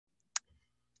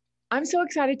I'm so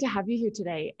excited to have you here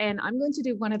today. And I'm going to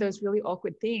do one of those really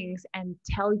awkward things and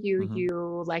tell you Hmm.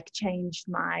 you like changed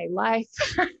my life.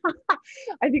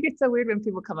 I think it's so weird when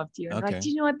people come up to you and they're like, Okay. do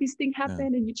you know what, this thing Yeah.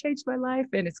 happened and you changed my life?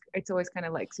 And it's always kind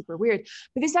of like super weird.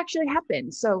 But this actually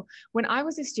happened. So when I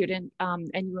was a student, and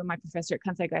you were my professor at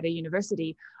Kansai Gaidai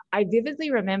University, I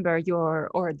vividly remember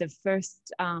the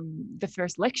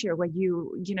first lecture where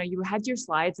you had your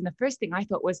slides, and the first thing I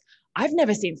thought was, I've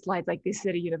never seen slides like this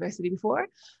at a university before.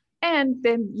 And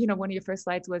then, one of your first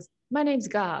slides was, my name's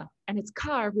Garr, and it's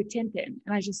car with 10 pin.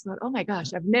 And I just thought, oh my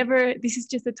gosh, this is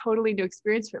just a totally new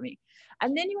experience for me.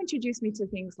 And then you introduced me to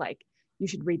things like, you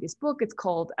should read this book. It's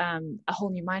called A Whole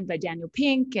New Mind by Daniel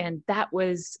Pink. And that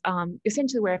was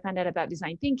essentially where I found out about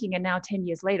design thinking. And now 10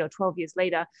 years later, 12 years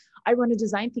later, I run a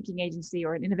design thinking agency,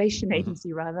 or an innovation Hmm.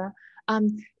 agency rather,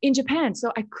 in Japan.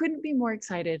 So I couldn't be more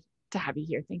excited to have you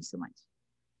here. Thanks so much.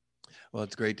 Well,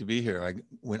 it's great to be here. I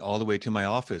went all the way to my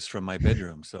office from my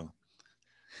bedroom. So,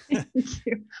 Thank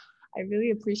you. I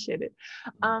really appreciate it.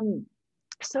 Um,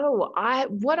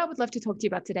 what I would love to talk to you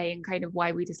about today, and kind of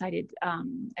why we decided,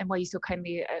 and why you so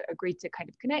kindly agreed to kind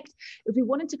of connect, is we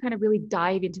wanted to kind of really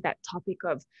dive into that topic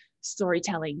of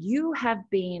storytelling. You have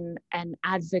been an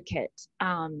advocate,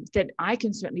 that I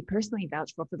can certainly personally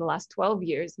vouch for the last 12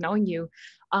 years, knowing you,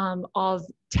 of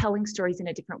telling stories in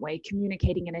a different way,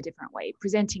 communicating in a different way,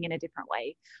 presenting in a different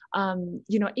way.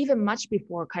 Even much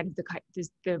before kind of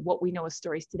the what we know as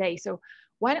stories today. So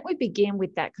why don't we begin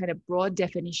with that kind of broad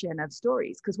definition of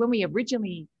stories? Because when we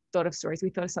originally thought of stories, we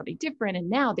thought of something different.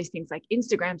 And now there's things like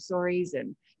Instagram stories,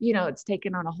 and it's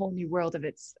taken on a whole new world of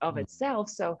itself.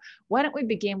 So why don't we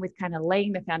begin with kind of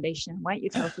laying the foundation? Why don't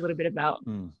you tell us a little bit about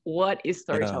mm, what is yeah.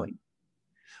 storytelling?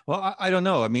 Well, I don't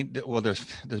know. I mean, well, there's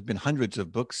been hundreds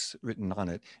of books written on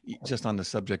it, just on the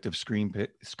subject of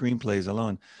screenplays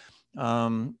alone.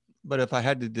 But if I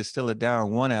had to distill it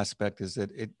down, one aspect is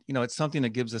that it's something that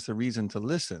gives us a reason to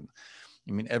listen.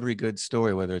 I mean, every good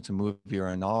story, whether it's a movie or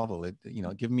a novel,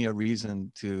 give me a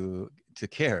reason to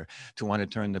care, to want to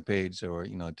turn the page, or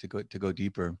to go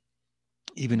deeper,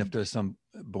 even if there's some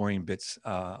boring bits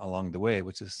along the way,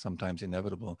 which is sometimes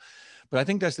inevitable. But I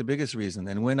think that's the biggest reason.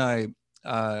 And when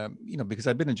because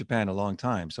I've been in Japan a long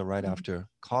time, so right Mhm. after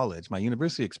college, my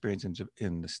university experience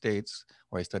in the States,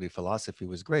 where I studied philosophy,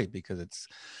 was great because it's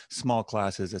small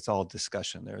classes, it's all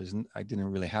discussion. I didn't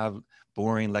really have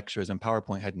boring lectures, and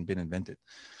PowerPoint hadn't been invented.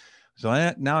 So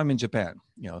now I'm in Japan.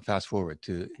 Fast forward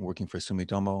to working for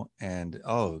Sumitomo, and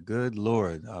oh, good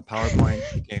Lord, PowerPoint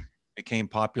became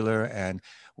popular. And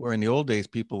where in the old days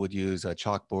people would use a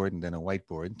chalkboard and then a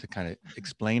whiteboard to kind of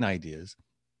explain ideas,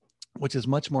 which is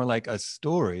much more like a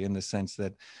story, in the sense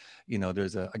that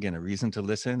there's again a reason to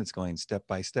listen. It's going step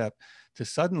by step, to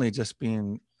suddenly just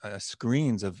being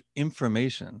screens of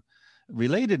information,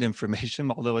 related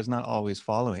information, although it's not always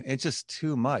following. It's just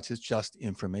too much. It's just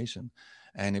information.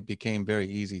 And it became very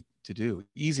easy to do,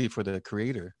 easy for the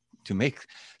creator to make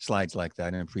slides like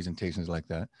that and presentations like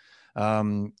that.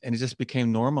 And it just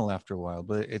became normal after a while,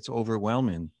 but it's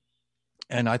overwhelming.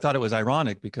 And I thought it was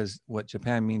ironic, because what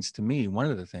Japan means to me, one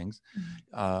of the things,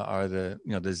 are the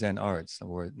Zen arts,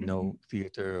 or Mhm. no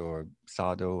theater, or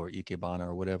sado, or ikebana,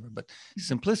 or whatever. But Mhm.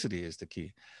 simplicity is the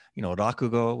key.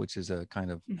 Rakugo, which is a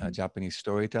kind of Mhm. Japanese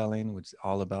storytelling, which is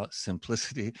all about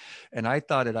simplicity. And I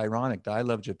thought it ironic that I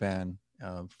love Japan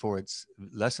for its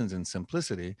lessons in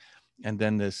simplicity, and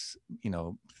then this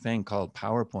thing called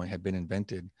PowerPoint had been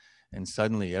invented, and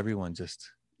suddenly everyone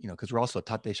just because we're also a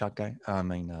tate shakai,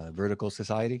 vertical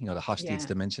society, the Hofstede's Yeah.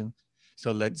 dimension.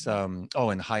 So let's, Mhm.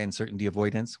 and high uncertainty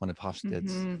avoidance, one of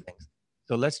Hofstede's Mhm. things.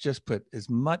 So let's just put as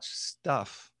much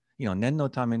stuff, nen no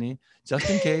tameni,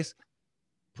 just in case,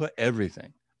 put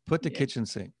everything, put the Yeah. kitchen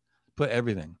sink, put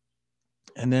everything.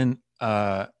 And then,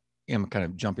 I'm kind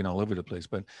of jumping all over the place,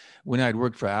 but when I'd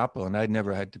worked for Apple, and I'd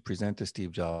never had to present to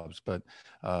Steve Jobs, but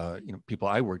people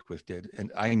I worked with did,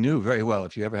 and I knew very well,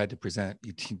 if you ever had to present,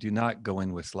 you do not go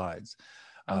in with slides,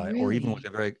 Oh, or even with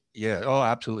really? a oh,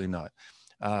 absolutely not,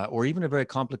 or even a very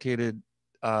complicated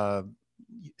uh,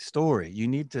 story. You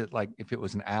need to, like, if it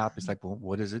was an app, it's like, well,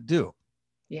 what does it do?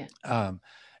 Yeah. Um,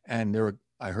 and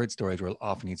I heard stories where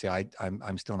often you'd say,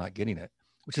 I'm still not getting it,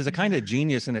 which is a kind of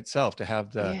genius in itself, to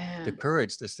have the Yeah.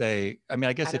 courage to say, I mean,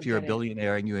 I I guess if don't you're a get it.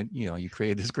 billionaire and you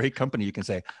created this great company, you can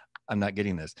say, I'm not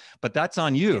getting this, but that's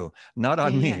on Yeah. you, not Yeah.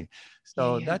 on Yeah. me. Yeah.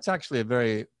 So Yeah. that's actually a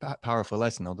very powerful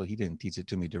lesson, although he didn't teach it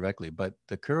to me directly, but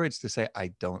the courage to say, I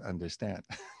don't understand.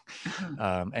 Uh-huh.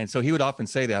 And so he would often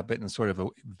say that, but in sort of a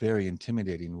very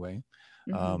intimidating way.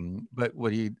 Mhm. But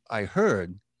I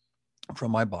heard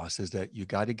from my boss is that you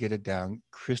got to get it down,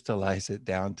 crystallize it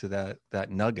down to that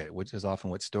nugget, which is often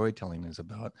what storytelling is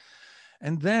about.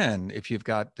 And then if you've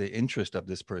got the interest of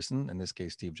this person, in this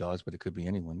case, Steve Jobs, but it could be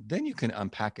anyone, then you can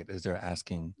unpack it as they're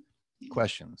asking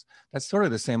questions. That's sort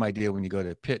of the same idea when you go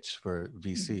to pitch for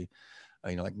VC,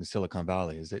 like in the Silicon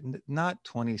Valley, is that not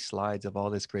 20 slides of all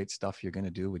this great stuff you're going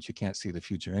to do, which you can't see the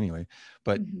future anyway,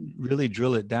 but really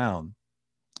drill it down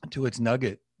to its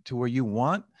nugget, to where you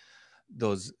want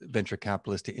those venture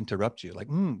capitalists to interrupt you, like,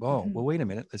 well, wait a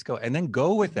minute, let's go. And then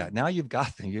go with that. Now you've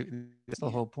got them. That's the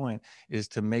whole point, is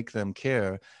to make them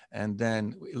care. And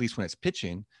then, at least when it's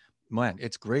pitching, man,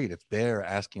 it's great if they're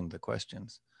asking the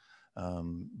questions.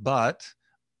 But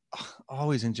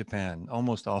always in Japan,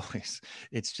 almost always,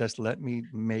 it's just let me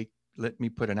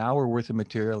put an hour worth of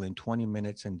material in 20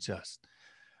 minutes and just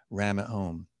ram it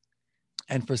home.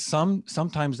 And for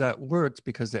sometimes that works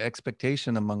because the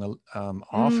expectation among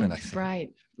often, I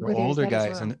think, for older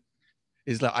guys, and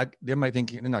is like they might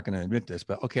think they're not going to admit this,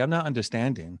 but okay, I'm not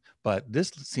understanding, but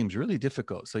this seems really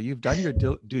difficult. So you've done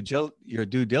your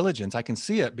due diligence. I can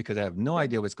see it because I have no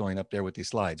idea what's going up there with these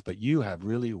slides, but you have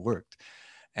really worked.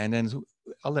 And then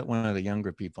I'll let one of the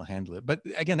younger people handle it. But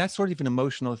again, that's sort of an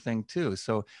emotional thing too.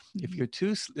 So if you're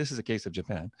too, this is a case of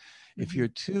Japan, if you're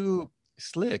too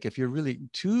slick, if you're really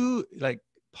too like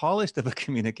polished of a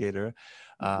communicator,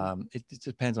 it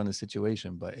depends on the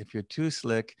situation. But if you're too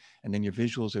slick and then your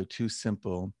visuals are too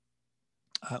simple,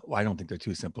 well, I don't think they're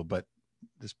too simple, but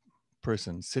this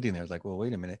person sitting there is like, well,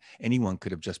 wait a minute, anyone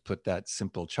could have just put that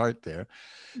simple chart there.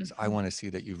 So I want to see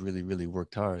that you've really, really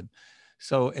worked hard.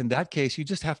 So in that case, you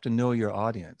just have to know your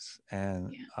audience.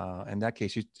 And in that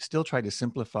case, you still try to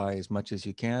simplify as much as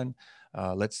you can.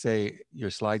 Let's say your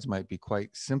slides might be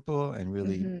quite simple and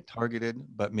really targeted,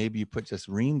 but maybe you put just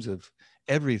reams of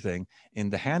everything in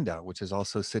the handout, which is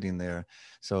also sitting there.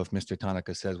 So if Mr.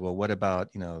 Tanaka says, well, what about,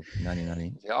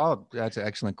 9090? Oh, that's an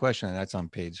excellent question. And that's on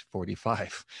page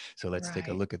 45. So let's take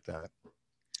a look at that.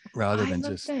 Rather than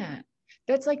just that.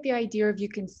 That's like the idea of you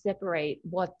can separate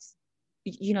what's,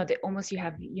 that almost you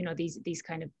have, these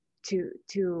kind of two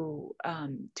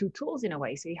tools in a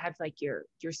way. So you have like your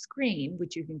screen,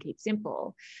 which you can keep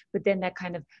simple, but then that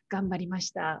kind of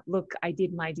ganbarimashita, look, I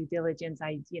did my due diligence,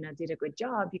 I did a good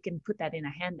job, you can put that in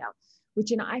a handout,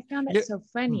 which I found that so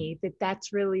funny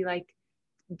that's really like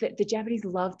the Japanese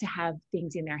love to have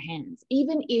things in their hands,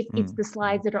 even if it's the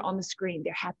slides that are on the screen,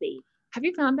 they're happy. Have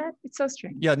you found that? It's so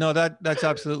strange. Yeah, no, that's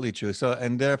absolutely true. So,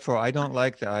 and therefore I don't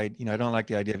like the I don't like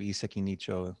the idea of iseki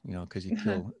nicho, because you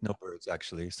kill no birds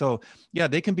actually. So yeah,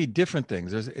 they can be different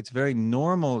things. It's very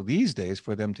normal these days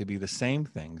for them to be the same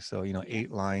thing. So,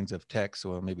 8 lines of text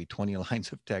or maybe 20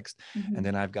 lines of text. And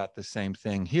then I've got the same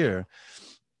thing here,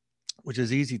 which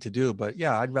is easy to do. But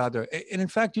yeah, I'd rather, and in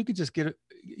fact, you could just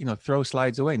throw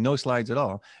slides away, no slides at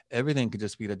all. Everything could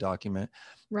just be the document.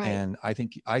 Right. And I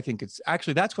think it's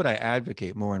actually, that's what I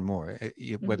advocate more and more,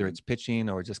 whether it's pitching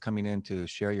or just coming in to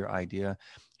share your idea,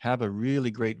 have a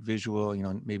really great visual,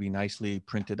 maybe nicely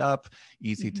printed up,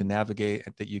 easy to navigate,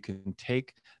 that you can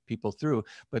take people through.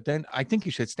 But then I think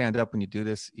you should stand up when you do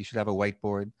this. You should have a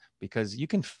whiteboard, because you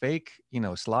can fake,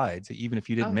 slides, even if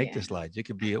you didn't make the slides. It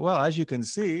could be, well, as you can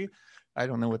see, I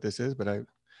don't know what this is,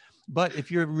 but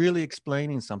if you're really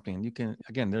explaining something, you can,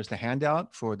 again, there's the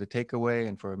handout for the takeaway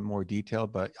and for more detail,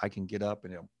 but I can get up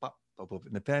and pop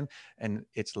in the pen, and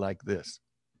it's like this.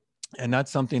 And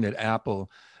that's something that Apple,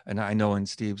 and I know in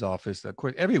Steve's office, of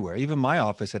course, everywhere, even my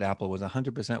office at Apple was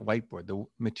 100% whiteboard. The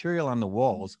material on the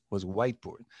walls was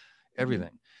whiteboard,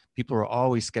 everything. People were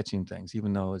always sketching things,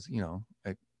 even though it's,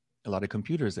 a lot of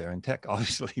computers there and tech,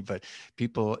 obviously, but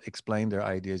people explain their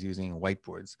ideas using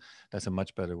whiteboards. That's a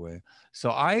much better way.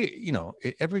 So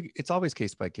it's always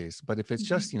case by case, but if it's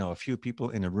just, a few people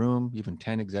in a room, even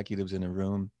 10 executives in a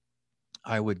room,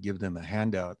 I would give them a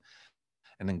handout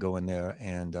and then go in there.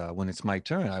 And when it's my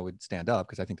turn, I would stand up,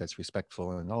 because I think that's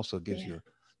respectful, and also gives you,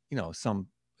 some,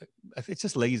 it's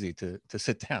just lazy to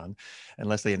sit down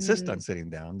unless they insist on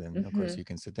sitting down. Then of course you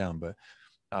can sit down, but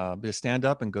just stand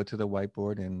up and go to the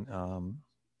whiteboard and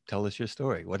tell us your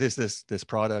story. What is this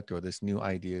product or this new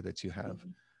idea that you have?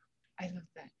 I love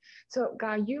that. So,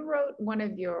 Garr, you wrote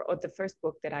the first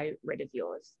book that I read of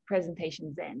yours,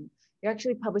 Presentation Zen. You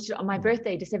actually published it on my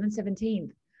birthday, December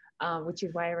 17th, which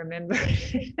is why I remember.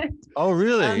 Oh,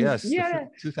 really? Yes. Yeah.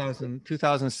 2007.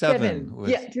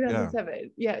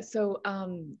 2007. Yeah. So,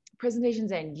 Presentation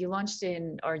Zen, you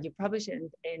published in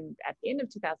at the end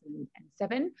of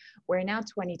 2007. We're now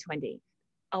 2020.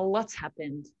 A lot's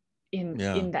happened in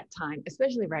that time,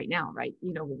 especially right now, right?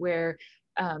 Where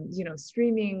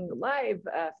streaming live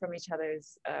from each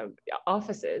other's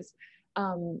offices.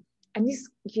 And this,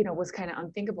 was kind of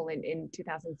unthinkable in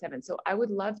 2007. So I would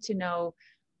love to know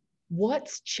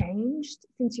What's changed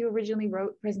since you originally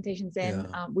wrote Presentations Zen?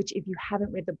 Which, if you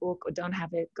haven't read the book or don't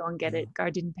have it, go and get it.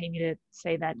 Garr didn't pay me to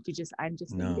say that. I'm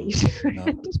just saying that you should read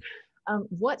it.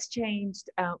 What's changed?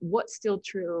 What's still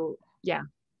true? Yeah,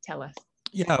 tell us.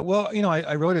 Yeah, well,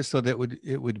 I wrote it so that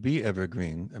it would be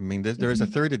evergreen. I mean, there is a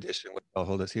third edition. I'll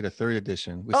hold it. See the third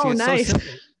edition. We see it's nice. So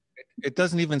simple. It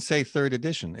doesn't even say third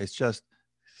edition. It's just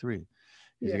 3.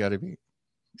 You got to be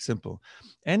simple.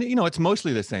 And, it's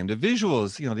mostly the same. The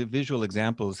visuals, the visual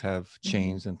examples have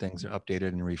changed and things are updated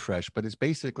and refreshed, but it's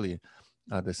basically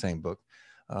the same book.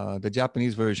 The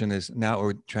Japanese version is now,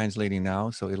 or translating now,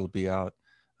 so it'll be out,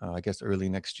 I guess, early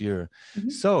next year.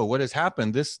 So what has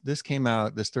happened, this came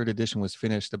out, this third edition was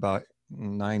finished about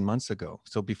 9 months ago.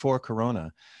 So before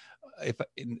Corona.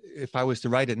 If I was to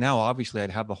write it now, obviously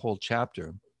I'd have a whole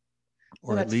chapter.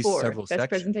 Or at least 4. Several sections. That's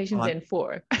Presentations Zen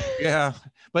 4. Yeah.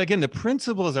 But again, the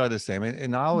principles are the same.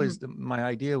 And always, my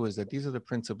idea was that these are the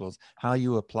principles, how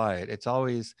you apply it. It's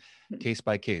always case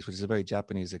by case, which is a very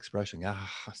Japanese expression.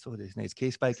 So it's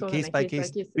case by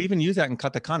case. We even use that in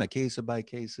katakana, case by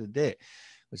case de,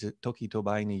 which is toki to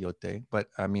bai ni yotte. But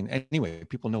I mean, anyway,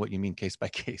 people know what you mean case by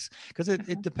case, because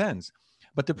it depends.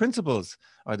 But the principles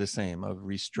are the same, of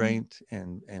restraint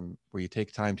and where you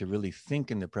take time to really think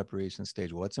in the preparation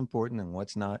stage, what's important and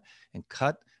what's not, and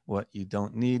cut what you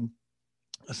don't need.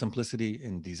 A simplicity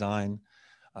in design,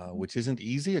 which isn't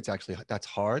easy. It's actually, that's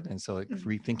hard. And so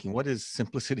rethinking, what does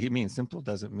simplicity mean? Simple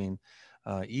doesn't mean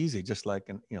easy, just like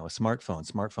a smartphone.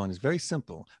 Smartphone is very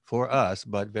simple for us,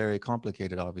 but very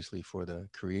complicated, obviously, for the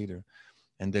creator.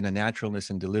 And then a naturalness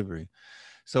in delivery.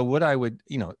 So what I would,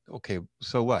 okay,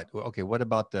 so what? Okay, what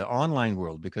about the online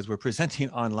world? Because we're presenting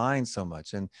online so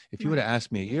much. And if you would have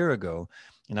asked me a year ago,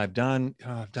 and I've done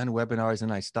webinars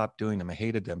and I stopped doing them, I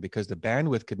hated them because the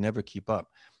bandwidth could never keep up.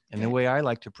 And the way I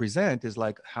like to present is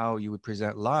like how you would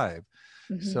present live.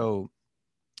 So,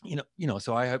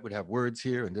 so I would have words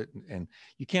here and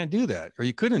you can't do that, or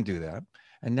you couldn't do that.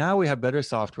 And now we have better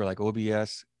software like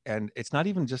OBS, and it's not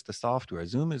even just the software.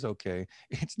 Zoom is okay.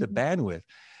 It's the bandwidth.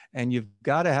 And you've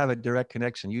got to have a direct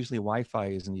connection. Usually Wi-Fi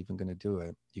isn't even going to do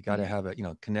it. You got to have it,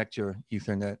 connect your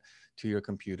Ethernet to your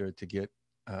computer to get,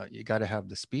 you got to have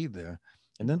the speed there.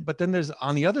 And then, but then there's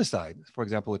on the other side, for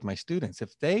example, with my students,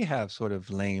 if they have sort of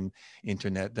lame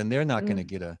internet, then they're not going to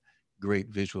get a great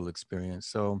visual experience.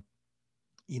 So,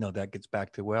 that gets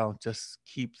back to, well, just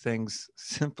keep things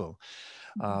simple.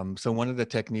 So one of the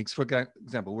techniques, for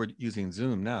example, we're using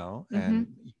Zoom now, and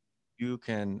you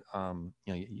can,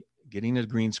 getting a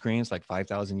green screen is like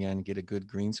 5,000 yen, get a good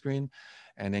green screen.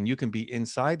 And then you can be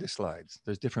inside the slides.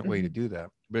 There's different way to do that,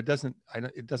 but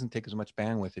it doesn't take as much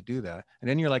bandwidth to do that. And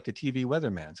then you're like the TV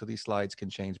weatherman. So these slides can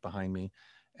change behind me.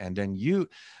 And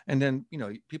then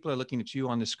people are looking at you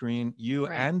on the screen,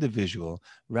 and the visual,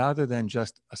 rather than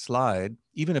just a slide,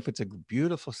 even if it's a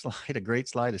beautiful slide, a great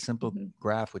slide, a simple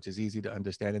graph, which is easy to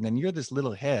understand. And then you're this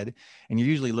little head and you're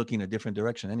usually looking a different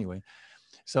direction anyway.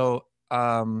 So,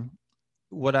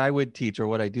 what I would teach, or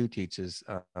what I do teach, is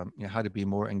how to be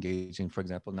more engaging. For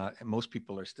example, most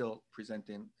people are still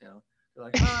presenting, they're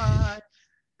like, hi,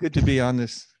 good to be on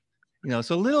this,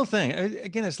 so little thing.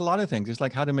 Again, it's a lot of things. It's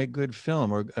like how to make good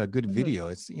film or a good video.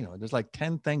 It's, there's like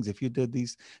 10 things. If you did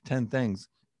these 10 things,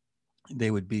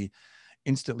 they would be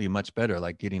instantly much better,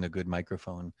 like getting a good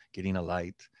microphone, getting a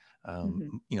light,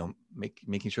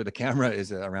 making sure the camera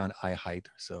is around eye height.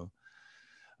 So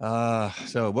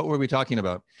what were we talking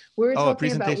about? We're talking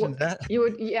Presentation about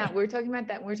we're talking about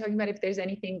that. We're talking about if there's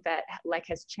anything that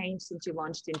has changed since you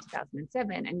launched in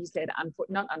 2007. And you said,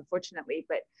 not unfortunately,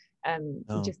 but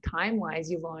just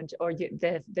time-wise, you launched, or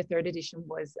the third edition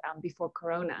was before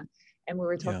Corona. And we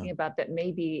were talking about that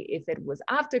maybe if it was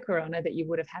after Corona, that you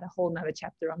would have had a whole nother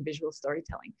chapter on visual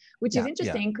storytelling, which is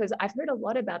interesting because I've heard a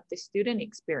lot about the student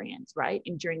experience, right?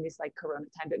 And during this Corona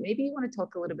time, but maybe you want to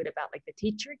talk a little bit about the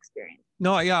teacher experience.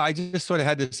 No, I just sort of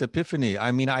had this epiphany.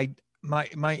 I mean,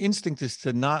 my instinct is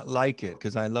to not like it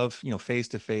because I love, face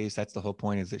to face. That's the whole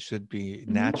point, is it should be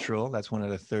natural. That's one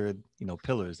of the third,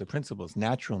 pillars, the principles,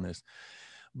 naturalness.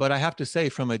 But I have to say,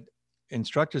 from an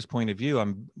instructor's point of view,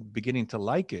 I'm beginning to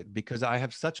like it because I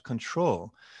have such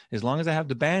control. As long as I have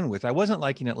the bandwidth. I wasn't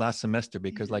liking it last semester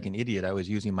because like an idiot, I was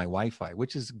using my Wi-Fi,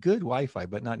 which is good Wi-Fi,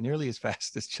 but not nearly as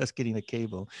fast as just getting a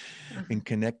cable and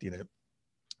connecting it.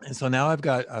 And so now I've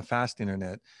got a fast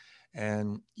internet.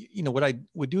 And, what I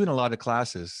would do in a lot of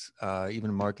classes,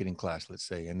 even marketing class, let's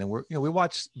say, and then we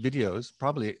watch videos,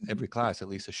 probably every class, at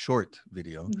least a short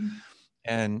video.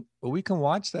 And we can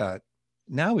watch that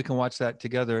now we can watch that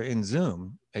together in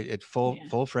Zoom. It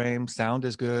full frame, sound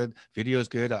is good, video is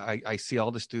good. I see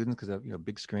all the students because of, you know,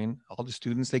 big screen. All the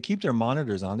students, they keep their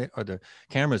monitors on, or their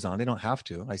cameras on. They don't have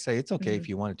to. I say it's okay if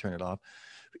you want to turn it off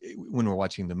when we're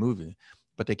watching the movie,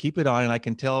 but they keep it on. And I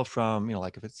can tell from, you know,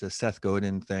 like if it's a Seth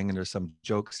Godin thing and there's some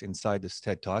jokes inside this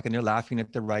TED Talk and they're laughing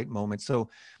at the right moment. So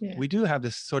we do have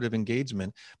this sort of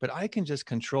engagement, but I can just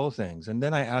control things. And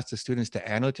then I ask the students to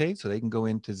annotate so they can go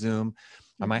into Zoom.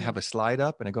 I might have a slide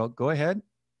up and I go ahead,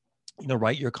 you know,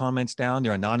 write your comments down.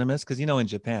 They're anonymous because, you know, in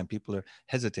Japan, people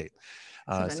hesitate.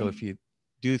 So if you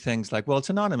do things like, well, it's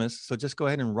anonymous, so just go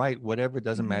ahead and write whatever. It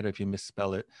doesn't matter if you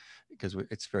misspell it because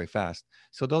it's very fast.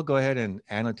 So they'll go ahead and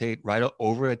annotate right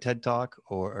over a TED Talk,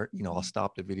 or you know, I'll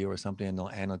stop the video or something and they'll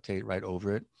annotate right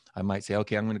over it. I might say,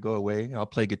 okay, I'm going to go away. I'll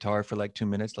play guitar for like 2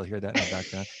 minutes. They'll hear that in the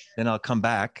background. Then I'll come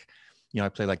back. You know, I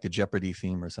play like the Jeopardy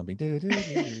theme or something.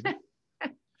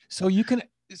 So you can,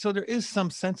 so there is some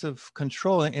sense of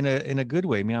control in a good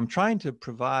way. I mean, I'm trying to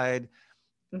provide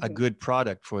a good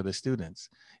product for the students.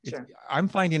 I'm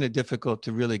finding it difficult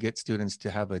to really get students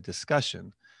to have a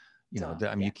discussion. You know,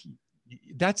 I mean,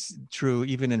 that's true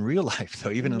even in real life,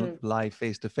 though, even in live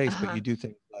face-to-face, but you do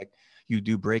things like you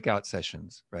do breakout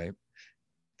sessions, right?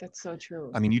 That's so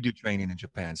true. I mean, you do training in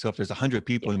Japan. So if there's 100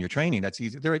 people in your training, that's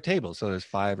easy. They're at tables. So there's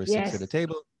 5 or 6 at a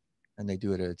table and they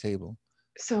do it at a table.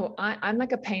 So I'm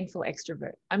like a painful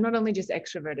extrovert. I'm not only just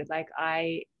extroverted, like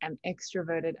I am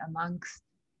extroverted amongst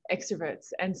extroverts.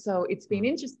 And so it's been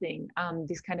interesting,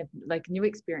 this kind of like new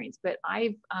experience, but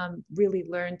I've really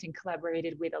learned and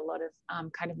collaborated with a lot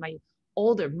of kind of my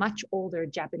much older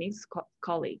Japanese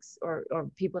colleagues or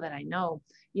people that I know,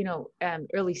 you know,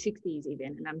 early 60s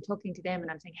even. And I'm talking to them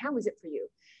and I'm saying, how is it for you?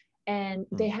 And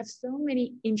they have so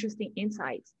many interesting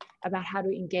insights about how to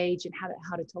engage and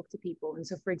how to talk to people. And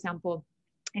so, for example,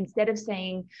 instead of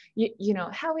saying, you know,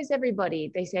 how is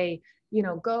everybody? They say, you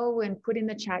know, go and put in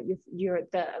the chat your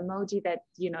the emoji that,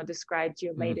 you know, describes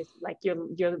your latest, like your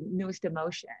newest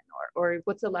emotion, or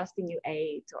what's the last thing you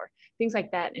ate, or things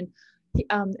like that. And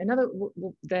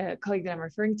the colleague that I'm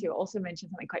referring to also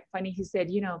mentioned something quite funny. He said,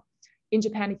 you know, in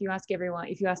Japan, if you ask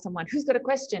someone who's got a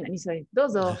question, and you say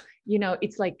dozo, you know,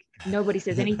 it's like nobody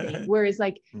says anything. Whereas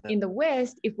like in the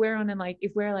West, if we're on an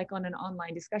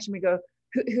online discussion, we go,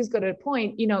 who's got a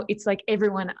point, you know, it's like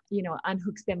everyone, you know,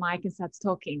 unhooks their mic and starts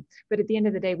talking. But at the end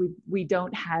of the day, we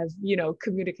don't have, you know,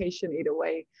 communication either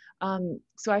way.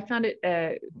 So I found it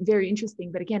very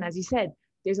interesting. But again, as you said,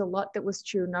 there's a lot that was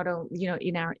true, not only, you know,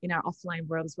 in our offline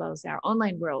world as well as our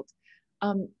online world.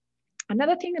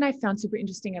 Another thing that I found super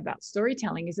interesting about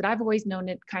storytelling is that I've always known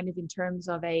it kind of in terms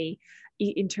of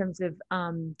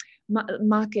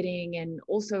marketing, and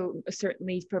also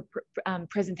certainly for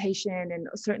presentation, and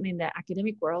certainly in the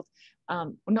academic world.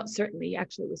 Well, not certainly,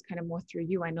 actually, it was kind of more through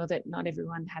you. I know that not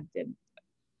everyone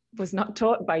was not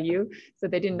taught by you, so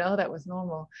they didn't know that was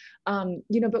normal.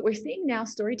 You know, but we're seeing now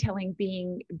storytelling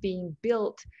being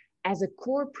built as a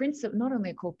core principle, not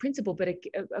only a core principle, but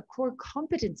a core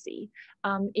competency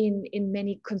in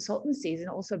many consultancies and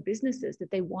also businesses,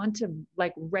 that they want to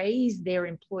like raise their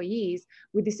employees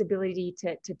with this ability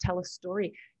to tell a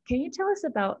story. Can you tell us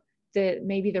about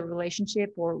maybe the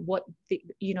relationship, or what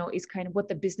you know, is kind of what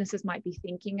the businesses might be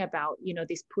thinking about, you know,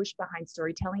 this push behind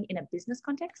storytelling in a business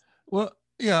context? Well,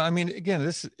 yeah, I mean, again,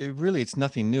 it's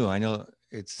nothing new. I know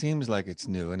it seems like it's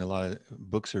new and a lot of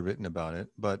books are written about it,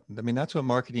 but I mean, that's what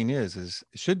marketing is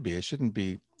it should be. It shouldn't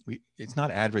be, it's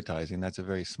not advertising. That's a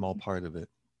very small part of it,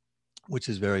 which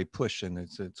is very push, and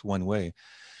it's one way.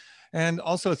 And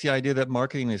also it's the idea that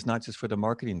marketing is not just for the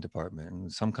marketing department. And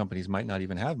some companies might not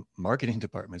even have marketing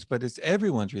departments, but it's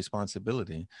everyone's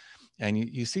responsibility. And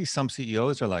you see some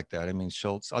CEOs are like that. I mean,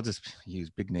 Schultz, I'll just use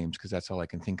big names because that's all I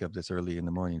can think of this early in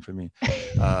the morning for me.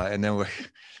 And then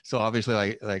so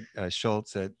obviously like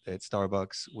Schultz at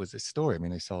Starbucks was a story. I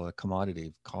mean, they sell a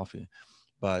commodity, coffee,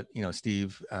 but you know,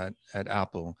 Steve at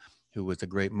Apple, who was a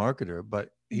great marketer,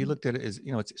 but he looked at it as,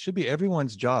 you know, it should be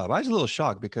everyone's job. I was a little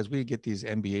shocked because we get these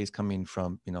MBAs coming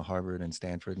from, you know, Harvard and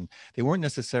Stanford, and they weren't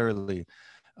necessarily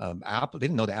Apple. They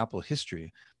didn't know the Apple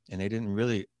history, and they didn't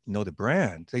really know the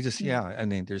brand. They just, I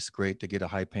mean, it's great to get a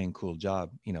high paying, cool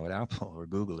job, you know, at Apple or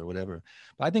Google or whatever.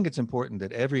 But I think it's important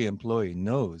that every employee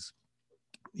knows,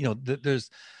 you know, there's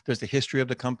the history of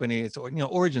the company. It's, you know,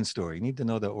 origin story. You need to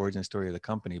know the origin story of the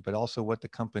company, but also what the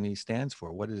company stands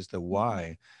for. What is the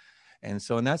why? And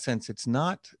so in that sense, it's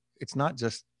not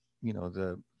just, you know,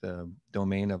 the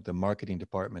domain of the marketing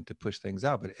department to push things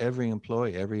out, but every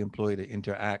employee that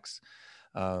interacts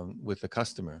with the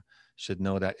customer should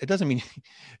know that. It doesn't mean,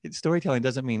 storytelling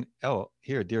doesn't mean, oh,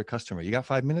 here, dear customer, you got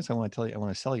 5 minutes? I want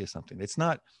to sell you something. It's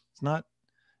not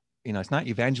it's not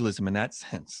evangelism in that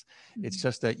sense. It's Mm-hmm.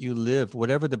 just that you live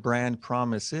whatever the brand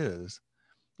promise is.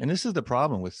 And this is the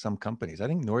problem with some companies. I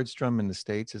think Nordstrom in the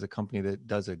States is a company that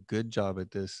does a good job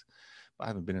at this. I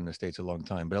haven't been in the States a long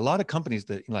time, but a lot of companies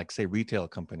that, like, say, retail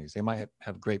companies, they might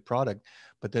have great product,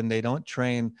 but then they don't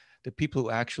train the people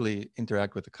who actually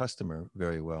interact with the customer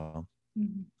very well,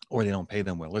 Mm-hmm. or they don't pay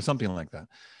them well, or something like that.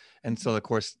 And so, of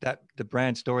course, that the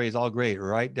brand story is all great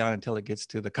right down until it gets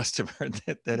to the customer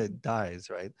that it dies,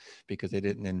 right? Because they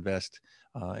didn't invest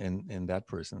in that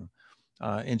person.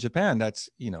 In Japan, that's,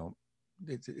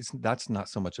 that's not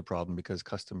so much a problem because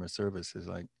customer service is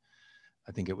like,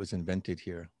 I think it was invented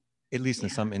here, at least in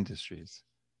Yeah. some industries,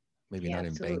 maybe Yeah, not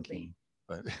in absolutely. banking,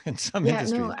 but in some Yeah,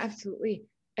 industries. no, absolutely.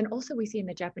 And also we see in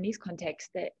the Japanese context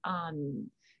that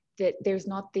that there's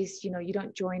not this, you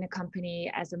don't join a company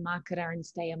as a marketer and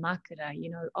stay a marketer.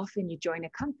 Often you join a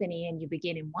company and you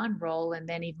begin in one role, and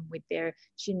then even with their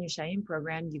Shinyu Shain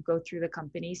program, you go through the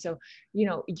company. So,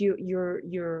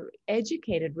 you're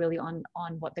educated really on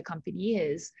what the company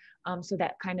is. So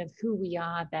that kind of who we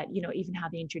are, that, even how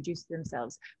they introduce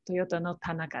themselves, Toyota no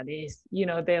Tanaka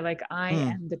desu. They're like, I Hmm.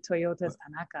 am the Toyota's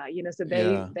Tanaka, so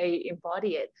Yeah. they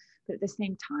embody it. But at the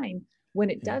same time, when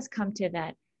it Yeah. does come to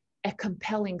that, a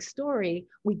compelling story,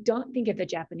 we don't think of the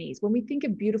Japanese. When we think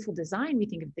of beautiful design, we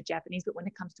think of the Japanese, but when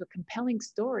it comes to a compelling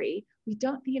story, we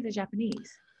don't think of the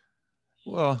Japanese.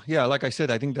 Well, yeah, like I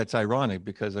said, I think that's ironic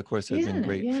because, of course, there have been Isn't it?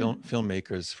 great Yeah.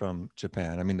 filmmakers from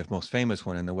Japan. I mean, the most famous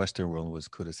one in the Western world was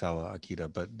Kurosawa Akira,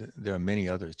 but there are many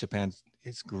others. Japan's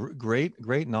it's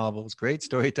great novels, great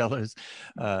storytellers,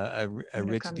 a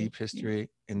rich, Murakami. deep Yeah. history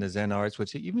in the Zen arts,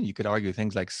 which even you could argue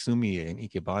things like sumie and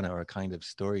ikebana are a kind of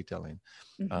storytelling.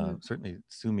 Mm-hmm. Certainly,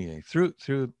 sumie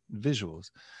through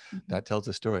visuals Mm-hmm. that tells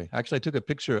a story. Actually, I took a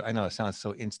picture. I know it sounds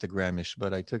so Instagramish,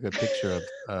 but I took a picture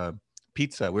of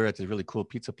pizza. We're at this really cool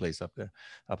pizza place up there,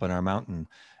 up on our mountain,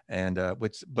 and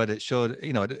but it showed,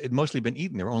 it mostly been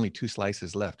eaten. There were only 2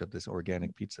 slices left of this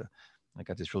organic pizza. I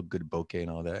got this real good bouquet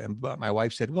and all that. And but my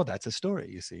wife said, "Well, that's a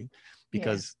story, you see, Yeah.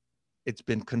 because it's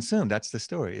been consumed. That's the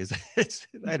story." It's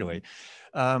anyway.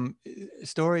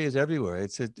 Story is everywhere.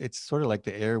 It's sort of like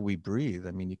the air we breathe.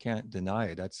 I mean, you can't deny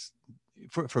it. That's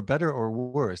for better or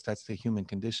worse. That's the human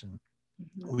condition.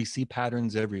 Mm-hmm. We see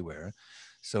patterns everywhere,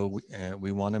 so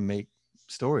we want to make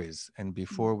stories. And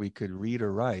before we could read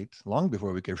or write, long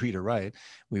before we could read or write,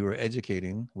 we were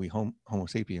educating, Homo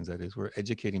sapiens, that is, we're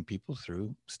educating people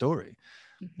through story.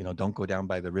 Mm-hmm. Don't go down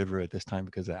by the river at this time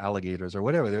because of alligators or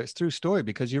whatever. It's through story,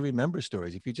 because you remember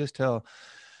stories. If you just tell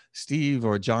Steve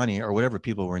or Johnny or whatever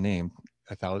people were named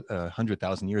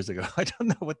 100,000 years ago, I don't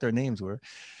know what their names were,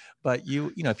 but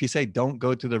if you say don't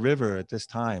go to the river at this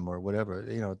time or whatever,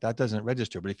 that doesn't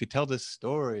register. But if you tell this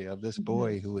story of this Mm-hmm.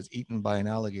 boy who was eaten by an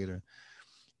alligator,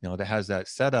 that has that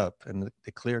setup and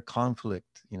the clear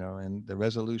conflict, and the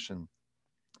resolution,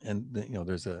 and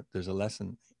there's a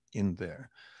lesson in there.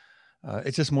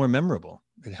 It's just more memorable.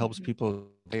 It helps Mm-hmm.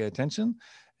 people pay attention,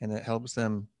 and it helps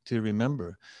them to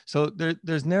remember. So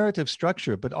there's narrative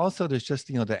structure, but also there's just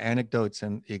the anecdotes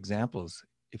and examples.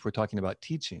 If we're talking about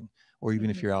teaching, or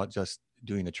even if Mm-hmm. you're out just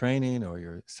doing a training or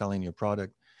you're selling your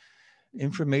product, Mm-hmm.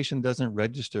 information doesn't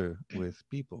register with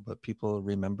people, but people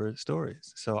remember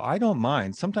stories. So I don't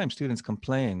mind. Sometimes students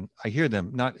complain. I hear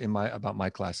them, not about my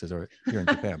classes or here in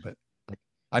Japan, but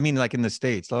I mean, like in the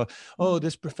States. Oh,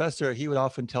 this professor, he would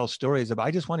often tell stories about,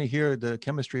 I just want to hear the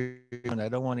chemistry and I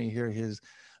don't want to hear his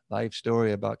life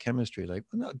story about chemistry. Like,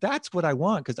 no, that's what I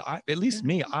want. Cause at least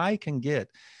me, I can get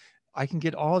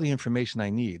all the information I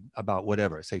need about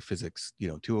whatever, say physics,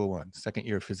 201, second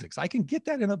year physics. I can get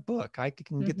that in a book. I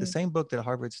can get the Mm-hmm. same book that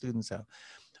Harvard students have.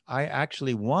 I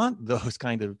actually want those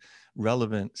kind of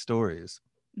relevant stories.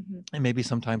 Mm-hmm. And maybe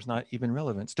sometimes not even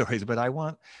relevant stories, but I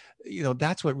want,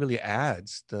 that's what really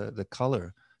adds the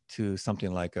color to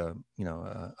something like a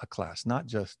class, not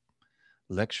just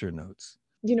lecture notes.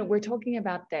 We're talking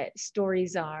about that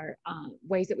stories are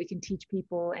ways that we can teach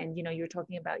people. And, you're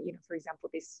talking about, for example,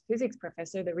 this physics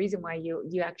professor, the reason why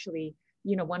you actually,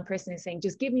 one person is saying,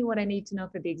 just give me what I need to know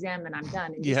for the exam and I'm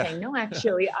done. And you're Yeah. saying, no,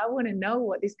 actually, I want to know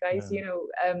what this guy's, Yeah.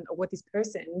 what this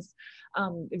person's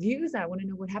views are. I want to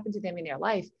know what happened to them in their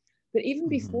life. But even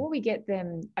Mm-hmm. before we get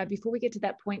to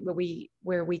that point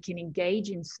where we can engage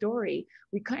in story,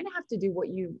 we kind of have to do what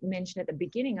you mentioned at the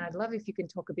beginning. I'd love if you can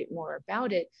talk a bit more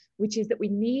about it, which is that we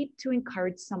need to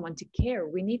encourage someone to care.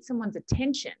 We need someone's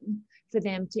attention for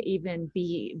them to even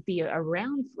be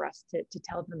around for us to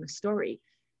tell them a story.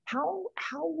 How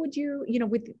would you,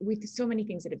 with so many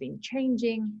things that have been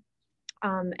changing,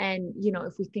 and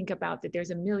if we think about that,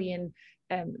 there's a million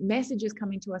messages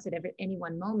coming to us at any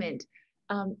one moment.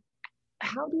 Um,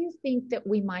 how do you think that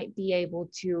we might be able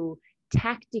to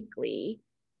tactically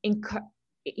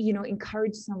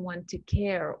encourage someone to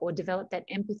care, or develop that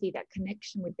empathy, that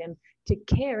connection with them to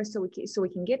care, so we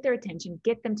can get their attention,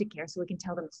 get them to care, so we can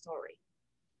tell them a story?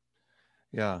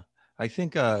 Yeah, I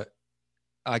think I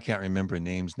can't remember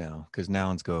names now because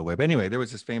nouns go away. But anyway, there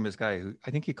was this famous guy who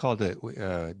I think he called it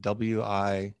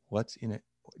what's in it?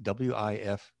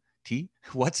 WIFT,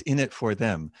 what's in it for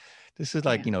them? This is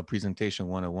like, presentation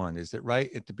 101. Is that right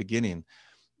at the beginning?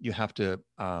 You have to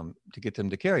get them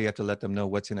to care, you have to let them know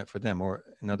what's in it for them. Or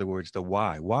in other words, the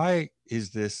why. Why is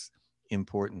this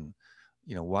important?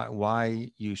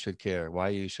 Why you should care, why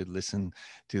you should listen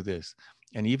to this.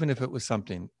 And even if it was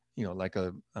something, like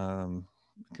it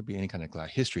could be any kind of class,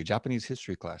 history, Japanese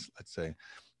history class, let's say,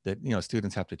 that,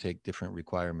 students have to take different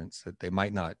requirements that they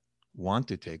might not want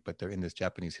to take, but they're in this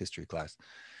Japanese history class.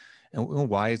 And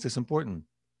why is this important?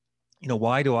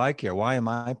 Why do I care? Why am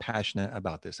I passionate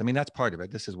about this? I mean, that's part of it.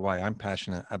 This is why I'm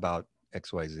passionate about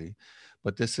XYZ,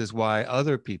 but this is why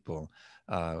other people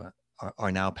are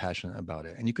now passionate about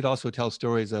it. And you could also tell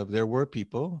stories of, there were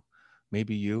people,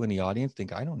 maybe you in the audience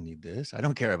think, I don't need this, I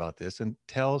don't care about this, and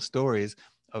tell stories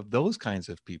of those kinds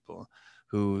of people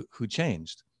who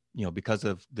changed, because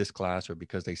of this class or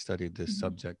because they studied this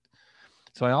subject.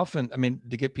 So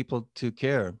to get people to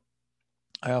care,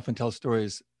 I often tell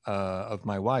stories of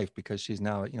my wife, because she's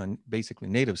now, basically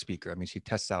native speaker. I mean, she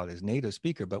tests out as native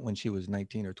speaker, but when she was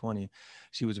 19 or 20,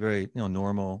 she was very,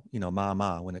 normal,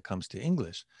 ma when it comes to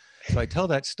English. So I tell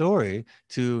that story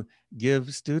to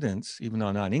give students, even though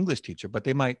I'm not an English teacher, but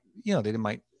they might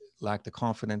lack the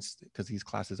confidence, because these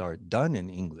classes are done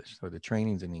in English, or the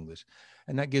training's in English.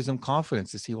 And that gives them confidence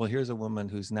to see, well, here's a woman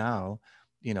who's now,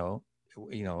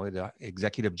 an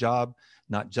executive job,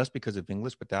 not just because of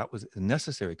English, but that was a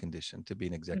necessary condition to be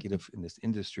an executive in this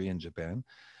industry in Japan.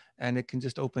 And it can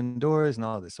just open doors and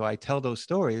all of this. So I tell those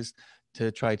stories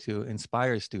to try to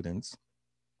inspire students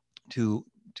to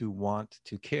want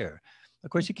to care. Of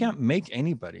course, you can't make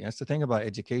anybody. That's the thing about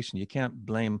education. You can't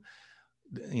blame,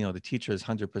 the teachers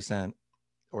 100%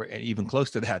 or even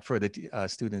close to that for the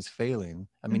students failing.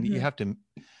 I mean, you have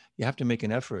to make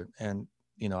an effort. And,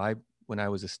 when I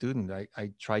was a student,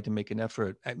 I tried to make an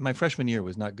effort. My freshman year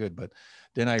was not good, but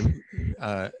then I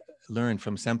learned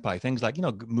from senpai things like,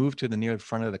 move to the near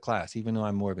front of the class, even though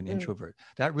I'm more of an introvert.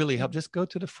 That really helped. Just go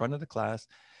to the front of the class,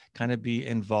 kind of be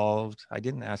involved. I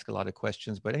didn't ask a lot of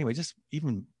questions, but anyway, just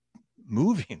even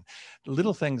moving,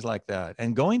 little things like that.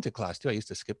 And going to class too. I used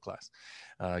to skip class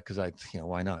because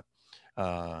why not?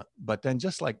 But then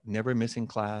just like never missing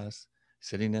class,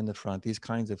 sitting in the front, these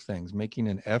kinds of things, making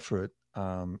an effort.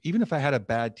 Even if I had a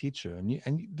bad teacher,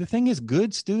 and the thing is,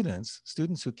 good students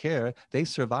who care, they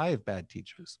survive bad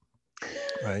teachers,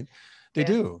 right? They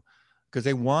do, because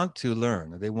they want to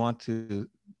learn, they want to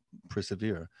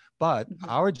persevere. But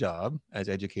our job as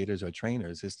educators or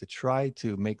trainers is to try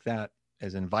to make that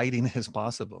as inviting as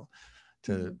possible,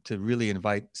 to really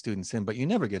invite students in. But you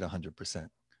never get 100%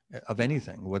 of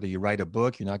anything. Whether you write a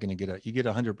book, you're not going to get you get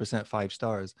 100% 5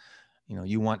 stars.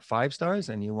 You want 5 stars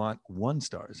and you want 1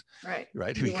 stars, right?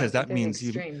 Because that means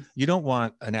you don't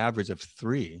want an average of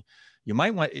 3. You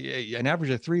might want an average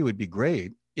of 3 would be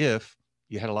great if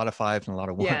you had a lot of 5s and a lot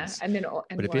of 1s. Yeah, and then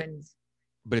ones.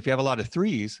 But if you have a lot of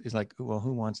 3s, it's like, well,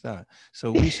 who wants that? So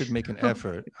we should make an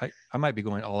effort. I might be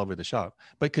going all over the shop,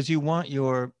 but because you want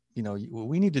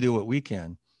we need to do what we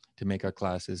can to make our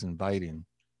classes inviting.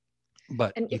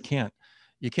 But you can't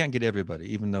get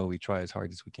everybody, even though we try as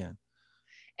hard as we can.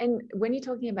 And when you're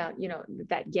talking about,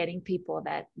 that getting people,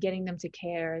 that getting them to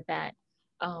care, that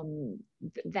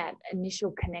that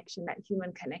initial connection, that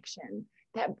human connection,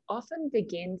 that often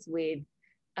begins with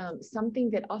something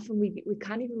that often we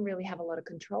can't even really have a lot of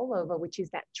control over, which is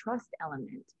that trust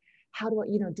element. How do I,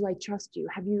 do I trust you?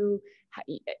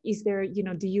 Is there,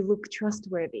 do you look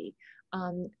trustworthy?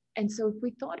 And so if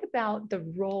we thought about the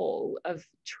role of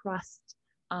trust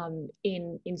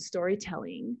in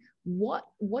storytelling,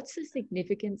 what's the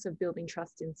significance of building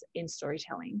trust in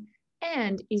storytelling?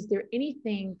 And is there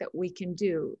anything that we can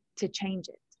do to change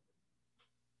it?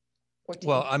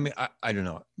 Well, I mean, I don't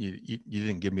know. You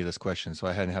didn't give me this question, so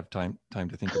I hadn't have time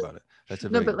to think about it. That's a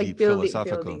very deep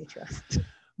philosophical. Building trust.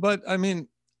 But I mean,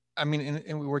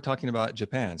 and we were talking about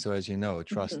Japan. So as you know,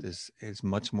 trust is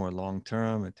much more long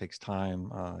term. It takes time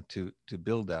to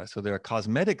build that. So there are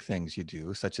cosmetic things you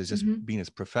do, such as just being as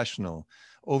professional,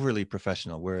 overly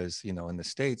professional. Whereas in the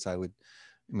States, at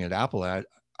Apple, I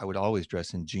would always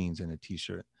dress in jeans and a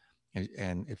t-shirt.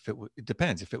 And if it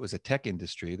depends. If it was a tech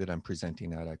industry that I'm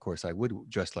presenting at, of course, I would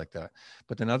dress like that.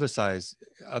 But then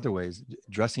other ways,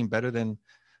 dressing better than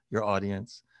your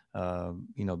audience,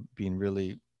 being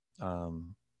really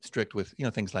strict with,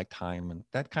 things like time and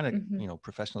that kind of, Mm-hmm.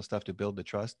 professional stuff to build the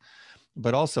trust,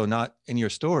 but also not in your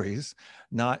stories,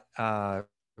 not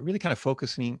really kind of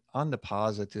focusing on the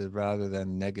positive rather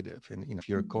than negative. And, if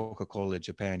you're Mm-hmm. Coca-Cola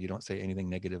Japan, you don't say anything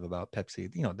negative about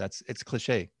Pepsi. It's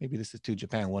cliche. Maybe this is to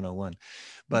Japan 101.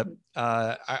 But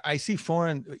Mm-hmm. I see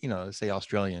foreign, say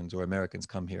Australians or Americans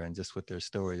come here and just with their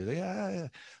stories, they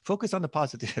focus on the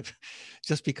positive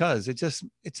just because it's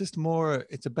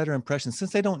a better impression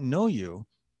since they don't know you.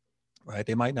 Right.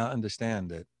 They might not understand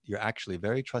that you're actually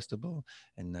very trustable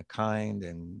and a kind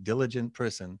and diligent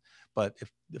person. But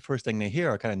if the first thing they hear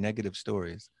are kind of negative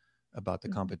stories about the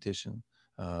Mm-hmm. competition,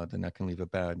 then that can leave a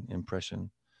bad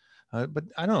impression. But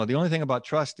I don't know. The only thing about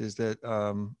trust is that,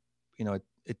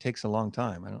 it takes a long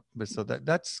time. But so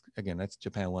that's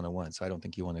Japan 101. So I don't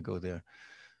think you want to go there.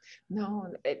 No,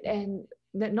 and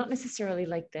not necessarily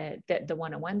like the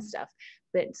one-on-one stuff,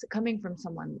 but coming from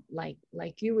someone like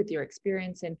you with your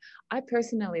experience. And I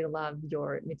personally love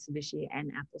your Mitsubishi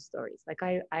and Apple stories. Like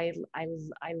I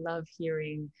love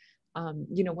hearing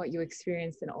what you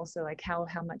experienced, and also like how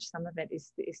much some of it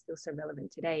is still so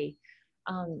relevant today.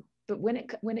 But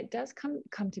when it does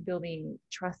come to building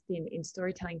trust in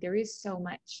storytelling, there is so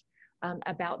much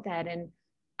about that. And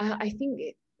I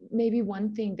think maybe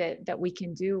one thing that we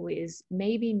can do is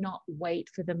maybe not wait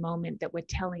for the moment that we're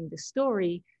telling the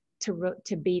story to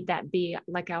be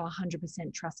like our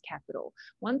 100% trust capital.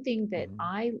 One thing that Mm-hmm.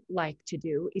 I like to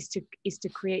do is to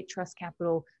create trust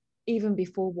capital even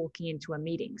before walking into a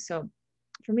meeting. So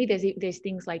for me, there's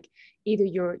things like either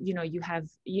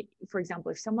for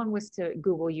example, if someone was to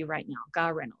Google you right now,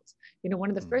 Garr Reynolds, one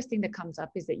of the first thing that comes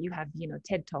up is that you have,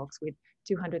 TED Talks with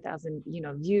 200,000,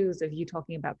 views of you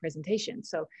talking about presentation.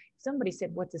 So if somebody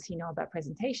said, what does he know about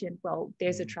presentation? Well,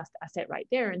 there's a trust asset right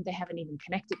there, and they haven't even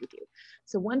connected with you.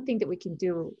 So one thing that we can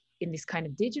do in this kind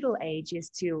of digital age is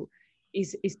to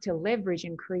leverage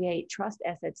and create trust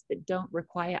assets that don't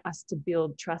require us to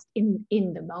build trust in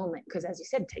the moment, because as you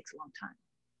said, it takes a long time.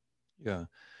 Yeah.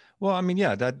 Well, I mean,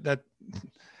 yeah,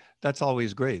 that's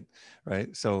always great,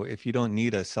 right? So if you don't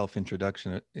need a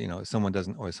self-introduction, someone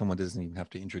doesn't even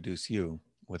have to introduce you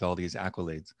with all these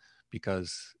accolades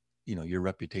because, your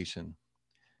reputation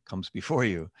comes before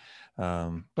you.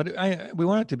 But we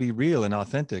want it to be real and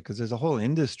authentic because there's a whole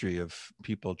industry of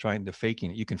people trying to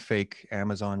faking it. You can fake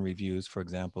Amazon reviews, for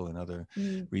example, and other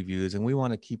reviews. And we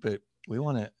want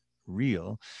it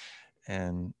real.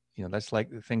 And, that's like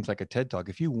things like a TED Talk.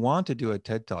 If you want to do a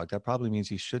TED Talk, that probably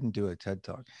means you shouldn't do a TED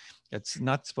Talk. It's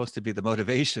not supposed to be the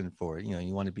motivation for it.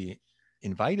 You want to be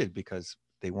invited because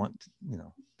they want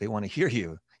to hear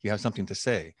you. You have something to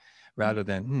say rather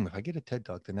than, if I get a TED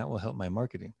Talk, then that will help my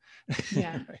marketing.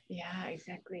 Yeah, Right. yeah,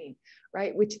 exactly.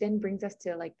 Right. Which then brings us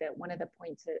to like one of the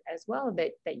points as well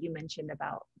that you mentioned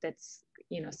about that's,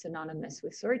 synonymous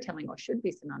with storytelling, or should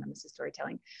be synonymous with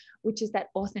storytelling, which is that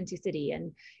authenticity.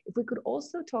 And if we could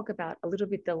also talk about a little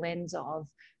bit the lens of,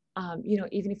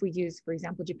 even if we use, for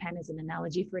example, Japan as an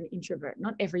analogy for an introvert,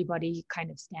 not everybody kind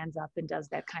of stands up and does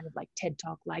that kind of like TED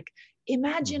Talk, like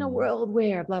imagine a world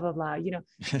where blah, blah, blah,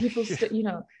 people,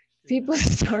 people's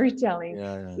storytelling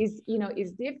Yeah.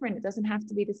 is different. It doesn't have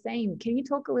to be the same. Can you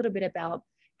talk a little bit about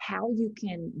how you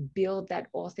can build that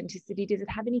authenticity? Does it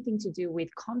have anything to do with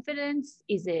confidence?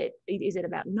 Is it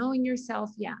about knowing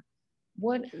yourself? Yeah.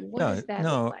 What does that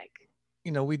look No, like?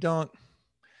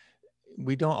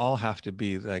 we don't all have to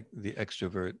be like the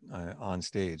extrovert on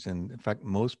stage. And in fact,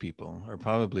 most people are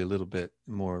probably a little bit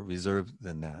more reserved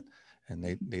than that. And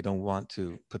they don't want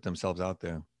to put themselves out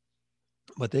there.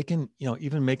 But they can,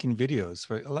 even making videos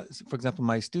for example,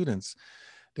 my students,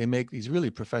 they make these really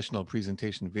professional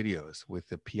presentation videos with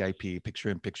the PIP, picture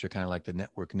in picture, kind of like the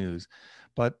network news.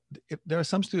 But there are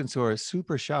some students who are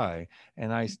super shy,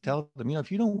 and I tell them, if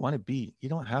you don't want to you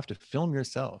don't have to film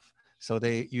yourself. So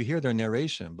you hear their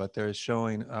narration, but they're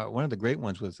showing, one of the great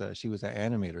ones was, she was an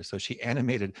animator. So she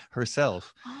animated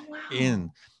herself Oh, wow. and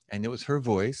it was her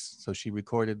voice. So she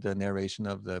recorded the narration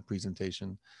of the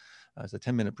presentation. It's a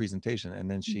 10-minute presentation, and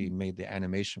then she made the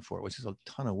animation for it, which is a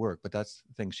ton of work, but that's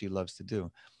the thing she loves to do.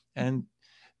 And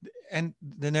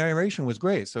the narration was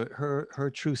great, so her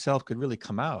true self could really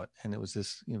come out, and it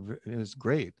was it was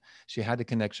great. She had the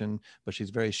connection, but she's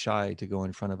very shy to go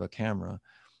in front of a camera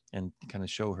and kind of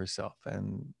show herself.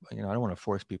 And I don't want to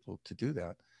force people to do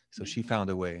that, so she found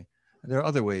a way. There are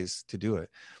other ways to do it.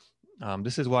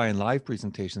 This is why in live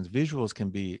presentations, visuals can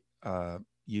be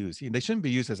used. They shouldn't be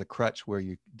used as a crutch where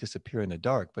you disappear in the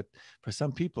dark, but for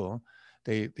some people,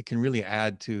 they can really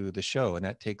add to the show, and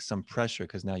that takes some pressure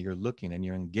because now you're looking and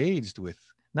you're engaged with,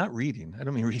 not reading. I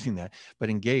don't mean reading that, but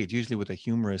engaged, usually with a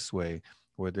humorous way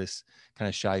where this kind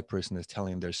of shy person is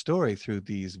telling their story through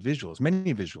these visuals,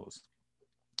 many visuals.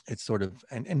 It's sort of,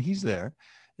 and he's there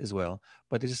as well,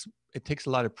 but it takes a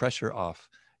lot of pressure off,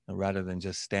 rather than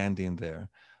just standing there.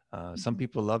 Some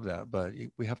people love that, but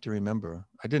we have to remember,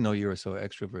 I didn't know you were so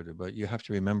extroverted, but you have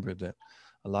to remember that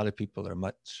a lot of people are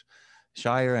much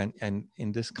shyer, and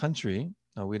in this country,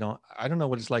 I don't know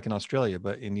what it's like in Australia,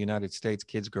 but in the United States,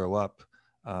 kids grow up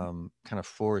kind of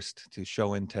forced to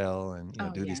show and tell and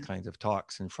do these kinds of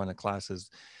talks in front of classes.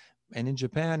 And in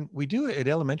Japan, we do it at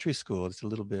elementary school. It's a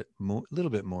little bit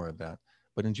more of that,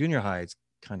 but in junior high, it's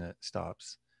kind of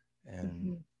stops,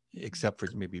 and except for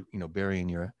maybe burying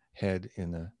your head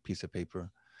in a piece of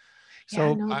paper.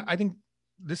 So I think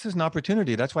this is an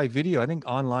opportunity. That's why video, I think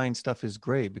online stuff is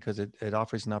great, because it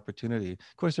offers an opportunity.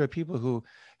 Of course, there are people who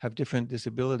have different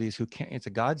disabilities who can't, it's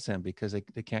a godsend, because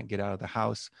they can't get out of the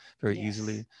house very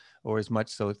easily, or as much.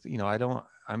 So,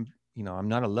 I'm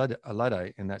not a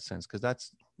Luddite in that sense, because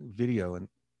that's video, and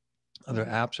other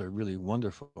apps are really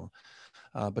wonderful.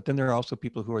 But then there are also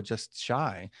people who are just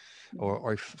shy,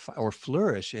 or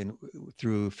flourish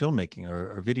through filmmaking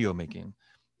or video making,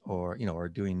 or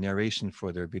doing narration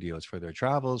for their videos, for their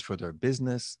travels, for their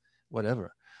business,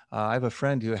 whatever. I have a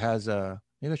friend who has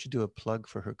maybe I should do a plug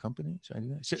for her company. Should I do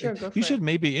that? Sure, go for You it. should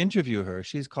maybe interview her.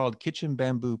 She's called Kitchen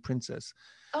Bamboo Princess.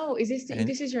 Oh,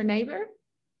 this is your neighbor?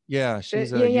 Yeah,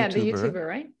 she's a YouTuber. YouTuber. The YouTuber,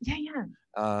 right?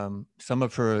 Yeah. Some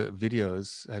of her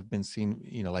videos have been seen,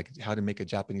 like how to make a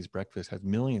Japanese breakfast, has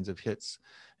millions of hits,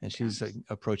 and she's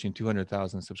approaching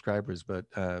 200,000 subscribers, but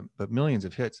millions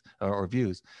of hits or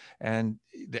views. And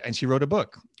she wrote a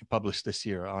book published this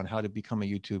year on how to become a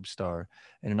YouTube star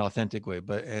in an authentic way.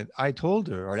 But I told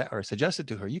her, or suggested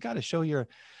to her, you got to show your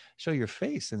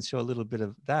face and show a little bit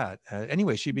of that.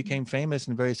 Anyway, she became famous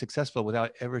and very successful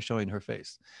without ever showing her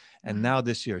face. And now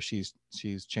this year she's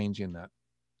changing that,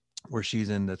 where she's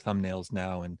in the thumbnails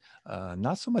now, and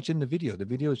not so much in the video. The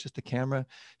video is just the camera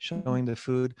showing the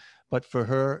food. But for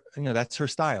her, that's her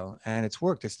style, and it's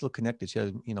worked. It's still connected. She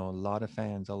has, a lot of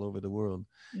fans all over the world,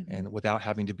 and without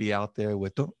having to be out there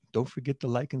with, don't forget to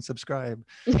like and subscribe,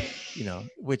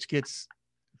 which gets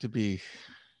to be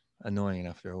annoying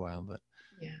after a while, but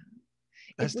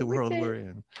that's the world we're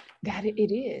in. That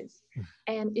it is.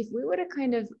 And if we were to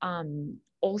kind of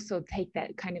also take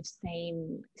that kind of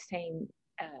same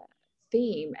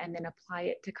theme and then apply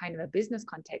it to kind of a business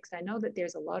context, I know that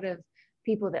there's a lot of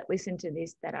people that listen to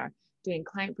this that are doing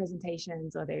client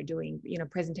presentations, or they're doing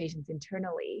presentations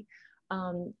internally.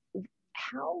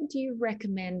 How do you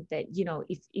recommend that,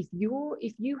 if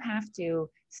you have to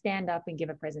stand up and give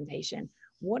a presentation,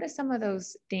 what are some of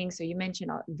those things? So you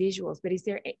mentioned visuals, but is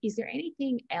there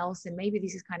anything else? And maybe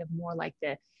this is kind of more like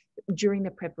during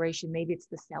the preparation, maybe it's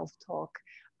the self-talk.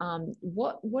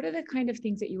 What are the kind of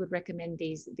things that you would recommend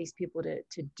these people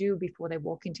to do before they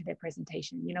walk into their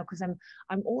presentation? Because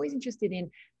I'm always interested in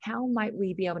how might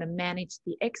we be able to manage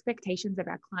the expectations of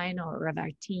our client or of our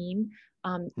team,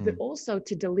 but also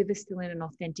to deliver still in an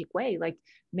authentic way. Like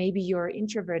maybe you're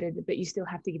introverted, but you still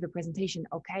have to give a presentation.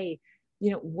 Okay,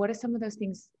 what are some of those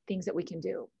things that we can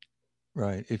do?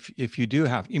 Right. If you do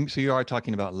have, so you are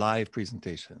talking about live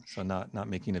presentation, so not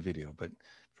making a video, but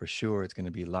for sure it's going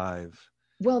to be live.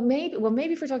 Well, maybe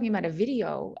if we're talking about a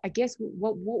video, I guess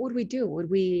what would we do?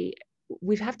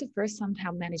 We'd have to first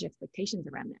somehow manage expectations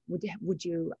around that. Would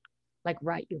you like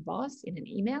write your boss in an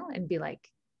email and be like,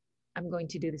 I'm going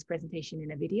to do this presentation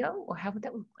in a video, or how would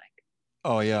that look like?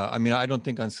 Oh yeah. I mean, I don't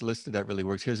think unsolicited that really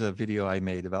works. Here's a video I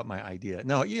made about my idea.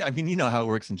 No, yeah. I mean, you know how it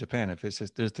works in Japan. If it's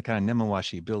just, there's the kind of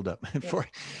nemawashi buildup for,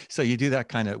 so you do that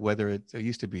kind of, whether it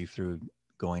used to be through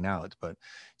going out, but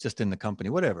just in the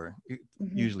company, whatever,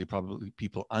 usually probably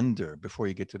people under before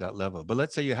you get to that level. But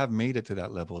let's say you have made it to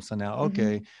that level. So now,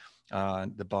 okay,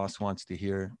 the boss wants to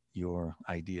hear your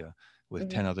idea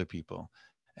with 10 other people.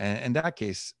 And in that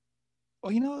case,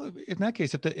 well, in that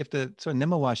case, if the sort of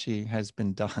nemawashi has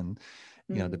been done,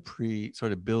 the pre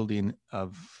sort of building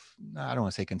of, I don't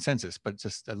want to say consensus, but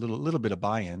just a little bit of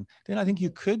buy-in, then I think you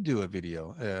could do a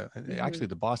video. Actually,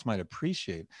 the boss might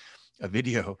appreciate a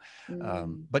video,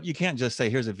 but you can't just say,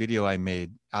 here's a video I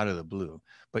made out of the blue.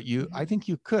 But I think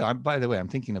you could. By the way, I'm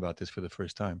thinking about this for the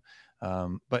first time.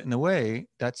 But in a way,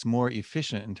 that's more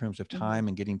efficient in terms of time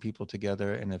and getting people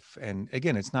together. And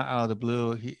again, it's not out of the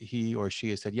blue. He or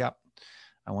she has said, "Yep,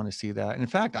 I want to see that." And in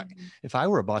fact, if I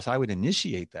were a boss, I would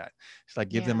initiate that. It's like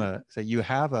give them say, you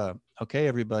have okay,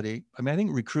 everybody. I mean, I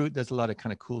think Recruit does a lot of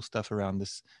kind of cool stuff around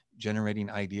this,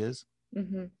 generating ideas.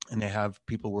 And they have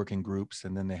people work in groups,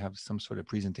 and then they have some sort of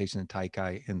presentation and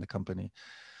taikai in the company.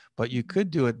 But you could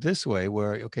do it this way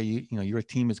where, okay, you know, your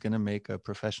team is going to make a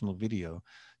professional video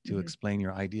to explain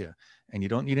your idea, and you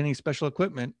don't need any special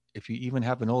equipment. If you even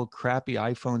have an old crappy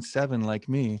iPhone 7 like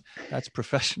me, that's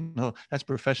professional. That's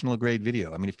professional grade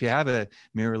video. I mean, if you have a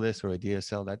mirrorless or a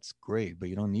DSL, that's great, but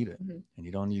you don't need it, and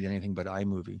you don't need anything but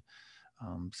iMovie.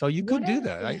 So you could do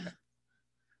that.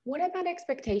 What about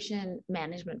expectation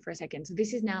management for a second? So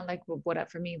this is now like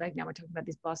what for me, like now we're talking about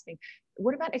this boss thing.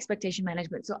 What about expectation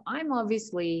management? So I'm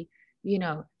obviously, you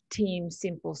know, team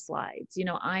simple slides. You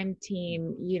know, I'm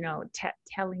team, you know,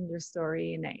 telling your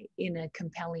story in a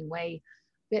compelling way.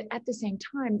 But at the same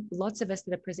time, lots of us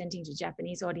that are presenting to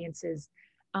Japanese audiences,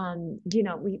 you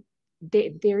know,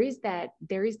 there is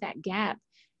that gap.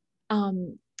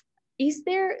 Is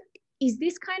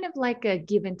this kind of like a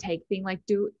give and take thing? Like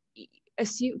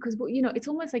assume, because you know, it's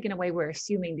almost like in a way we're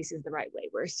assuming this is the right way.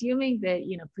 We're assuming that,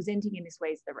 you know, presenting in this way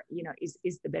is the, you know,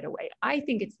 is the better way. I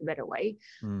think it's the better way.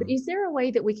 But is there a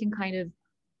way that we can kind of,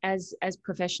 as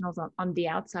professionals on the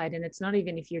outside, and it's not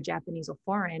even if you're Japanese or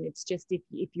foreign, it's just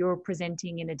if you're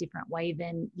presenting in a different way,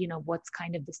 then, you know, what's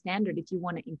kind of the standard if you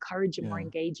want to encourage a more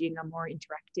engaging, a more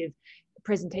interactive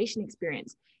presentation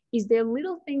experience? Is there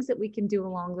little things that we can do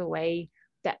along the way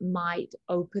that might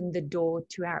open the door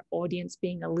to our audience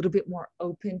being a little bit more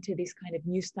open to this kind of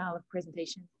new style of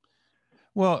presentation?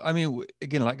 Well, I mean,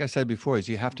 again, like I said before, is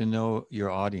you have to know your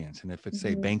audience. And if it's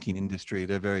say banking industry,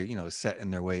 they're very, you know, set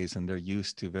in their ways, and they're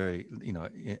used to very, you know,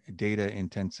 data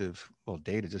intensive, well,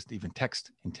 data, just even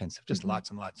text intensive, just lots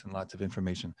and lots and lots of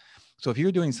information. So if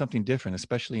you're doing something different,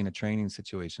 especially in a training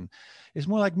situation, it's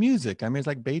more like music. I mean, it's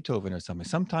like Beethoven or something.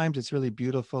 Sometimes it's really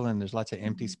beautiful and there's lots of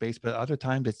empty space, but other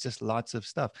times it's just lots of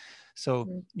stuff.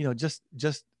 So, you know, just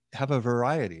have a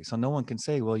variety. So no one can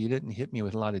say, well, you didn't hit me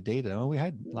with a lot of data. Oh, we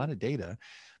had a lot of data,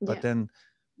 but then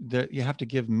you have to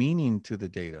give meaning to the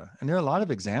data. And there are a lot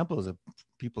of examples of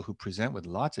people who present with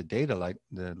lots of data, like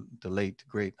the late,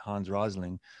 great Hans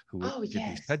Rosling, who did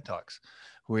these TED Talks,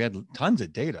 who had tons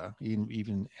of data,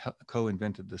 even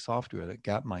co-invented the software, that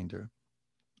Gapminder.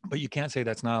 But you can't say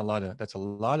that's a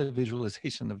lot of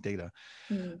visualization of data.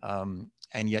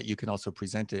 And yet you can also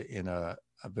present it in a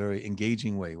very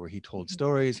engaging way where he told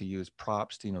stories, he used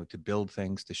props to, you know, to build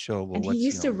things, to show, well, and he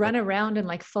used to run around and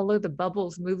like follow the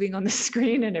bubbles moving on the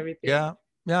screen and everything. Yeah.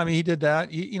 I mean, he did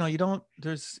that. You know, you don't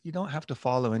have to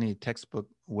follow any textbook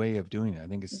way of doing it. I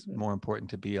think it's more important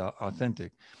to be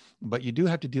authentic, but you do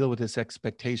have to deal with this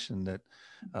expectation that,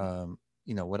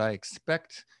 you know, what I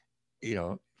expect, you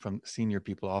know, from senior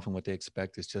people, often what they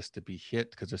expect is just to be hit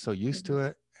because they're so used to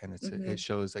it. And it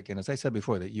shows, again, as I said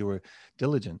before, that you were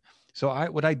diligent. So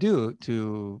what I do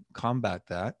to combat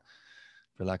that,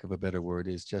 for lack of a better word,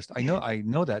 is just, I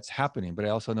know that's happening, but I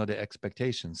also know the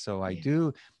expectations. So I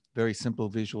do very simple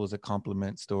visuals that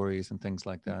complement stories and things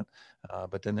like that.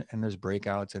 But then, and there's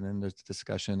breakouts, and then there's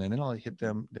discussion, and then I'll hit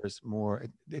them. There's more,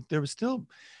 there was still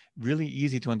really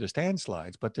easy to understand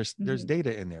slides, but there's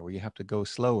data in there where you have to go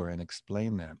slower and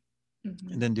explain that.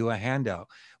 And then do a handout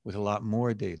with a lot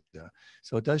more data.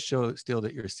 So it does show still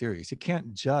that you're serious. You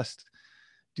can't just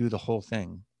do the whole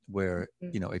thing where,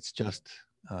 you know, it's just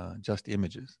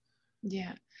images.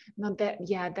 Yeah, no,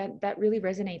 that really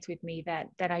resonates with me,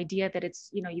 that idea that it's,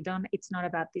 you know, it's not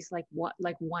about this like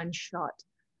one shot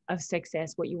of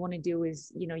success. What you want to do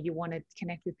is, you know, you want to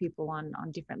connect with people on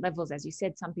different levels. As you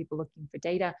said, some people are looking for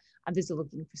data, others are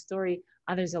looking for story,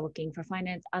 others are looking for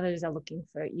finance, others are looking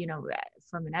for, you know,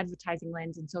 from an advertising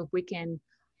lens. And so if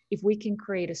we can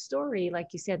create a story, like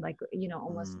you said, like, you know,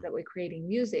 almost that we're creating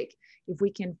music, if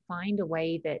we can find a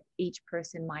way that each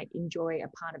person might enjoy a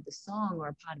part of the song or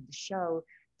a part of the show,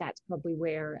 that's probably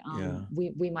where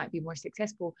we might be more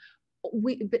successful.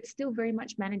 But still very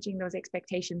much managing those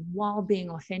expectations while being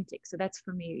authentic. So that's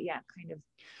for me, kind of.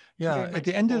 At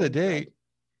the end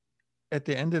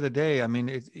of the day, I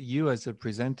mean, you as a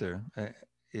presenter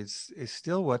is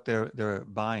still what they're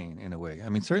buying in a way. I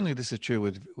mean, certainly this is true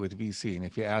with VC. And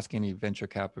if you ask any venture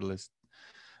capitalist,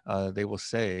 they will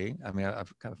say, I mean,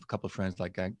 I've got a couple of friends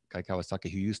like Guy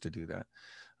Kawasaki who used to do that.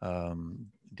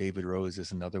 David Rose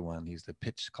is another one. He's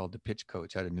called the pitch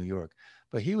coach out of New York.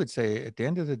 But he would say, at the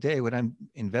end of the day, what I'm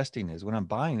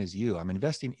buying is you. I'm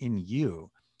investing in you,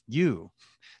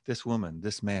 this woman,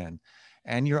 this man,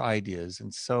 and your ideas.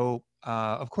 And so,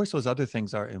 of course, those other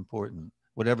things are important,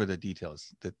 whatever the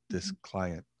details that this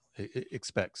client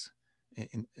expects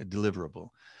in a deliverable.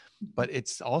 But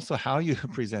it's also how you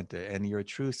present it, and your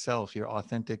true self, your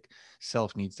authentic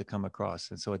self needs to come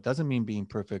across. And so it doesn't mean being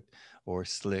perfect or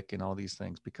slick and all these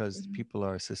things, because people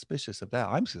are suspicious of that.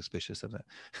 I'm suspicious of that,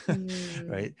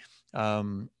 right?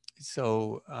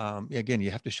 So again,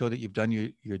 you have to show that you've done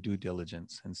your due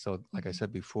diligence. And so, like I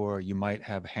said before, you might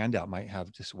have handout, might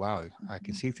have just, wow, I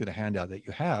can see through the handout that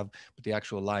you have, but the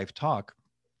actual live talk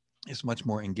is much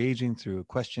more engaging through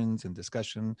questions and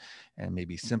discussion and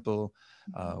maybe simple,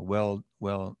 well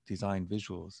designed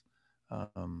visuals.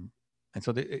 And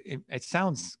so it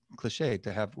sounds cliche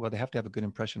to have, well, they have to have a good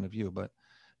impression of you, but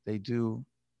they do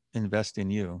invest in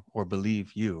you or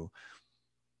believe you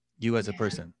as a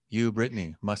person. You,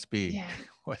 Brittany, must be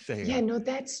what they are. No,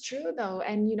 that's true though.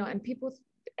 And, you know, and people,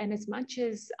 and as much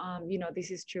as, you know, this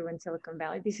is true in Silicon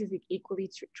Valley, this is equally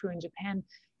true in Japan.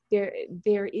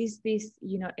 There is this,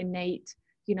 you know, innate,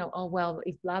 you know, oh, well,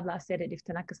 if blah, blah said it, if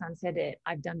Tanaka-san said it,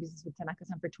 I've done business with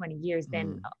Tanaka-san for 20 years,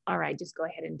 then all right, just go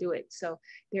ahead and do it. So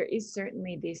there is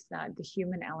certainly this, the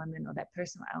human element or that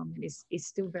personal element is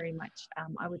still very much,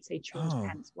 I would say, true in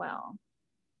Japan as well.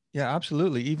 Yeah,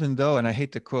 absolutely. Even though, and I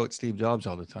hate to quote Steve Jobs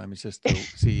all the time, it's just the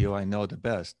CEO I know the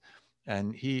best.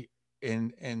 And he,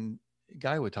 and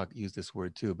Guy would use this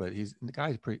word too, but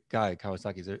Guy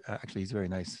Kawasaki's actually, he's very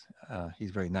nice.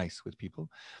 He's very nice with people.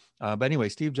 But anyway,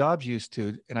 Steve Jobs used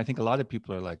to, and I think a lot of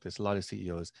people are like this, a lot of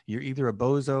CEOs, you're either a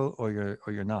bozo or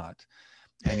you're not.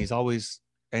 And he's always,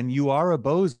 and you are a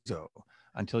bozo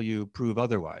until you prove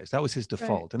otherwise. That was his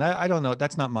default. Right. And I don't know,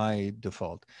 that's not my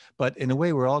default, but in a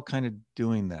way, we're all kind of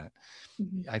doing that.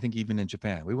 I think even in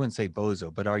Japan, we wouldn't say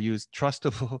bozo, but are you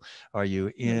trustable? Are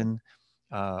you in,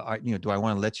 you know, do I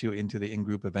want to let you into the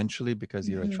in-group eventually because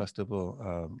you're a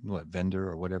trustable vendor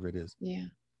or whatever it is? Yeah.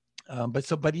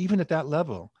 But even at that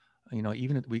level, you know,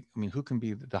 even I mean, who can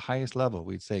be the highest level?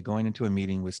 We'd say going into a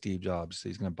meeting with Steve Jobs,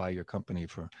 he's going to buy your company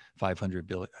for 500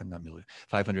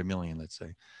 million, let's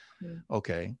say.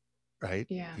 Okay, right?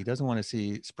 Yeah. He doesn't want to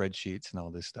see spreadsheets and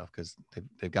all this stuff because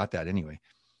they've got that anyway.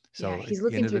 So he's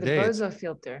looking through the bozo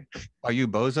filter. Are you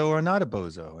bozo or not a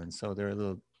bozo? And so they're a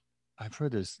little, I've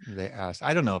heard this, they ask,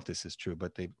 I don't know if this is true,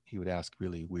 but he would ask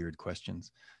really weird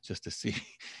questions just to see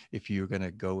if you're going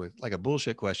to go with like a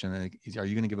bullshit question. And are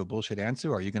you going to give a bullshit answer?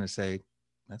 Or are you going to say,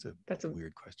 that's a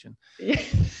weird question? Yeah.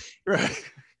 Right.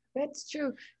 That's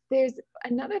true. There's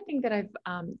another thing that I've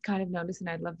kind of noticed, and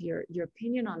I'd love your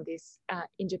opinion on this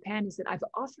in Japan, is that I've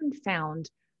often found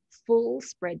full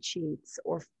spreadsheets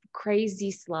or crazy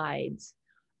slides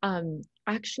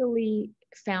actually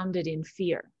founded in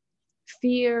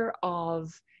fear of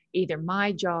either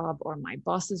my job or my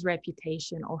boss's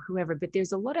reputation or whoever, but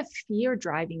there's a lot of fear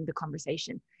driving the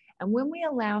conversation. And when we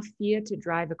allow fear to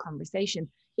drive a conversation,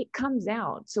 it comes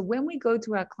out. So when we go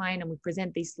to our client and we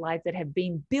present these slides that have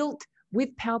been built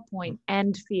with PowerPoint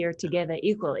and fear together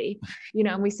equally, you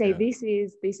know, and we say, this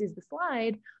is the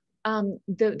slide,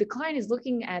 the client is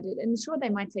looking at it and sure, they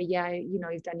might say, yeah, you know,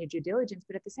 you've done your due diligence,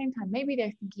 but at the same time, maybe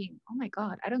they're thinking, oh my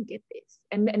God, I don't get this.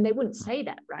 And they wouldn't say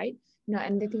that, right? You know,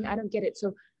 and they think, I don't get it.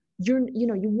 So you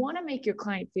want to make your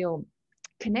client feel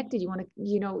connected. You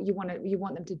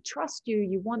want them to trust you.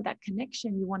 You want that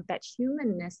connection. You want that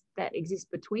humanness that exists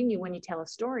between you when you tell a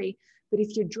story. But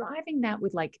if you're driving that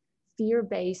with like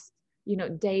fear-based, you know,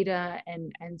 data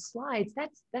and slides,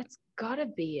 that's gotta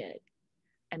be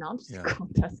an obstacle,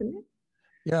 doesn't it?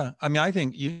 Yeah, I mean, I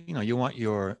think you want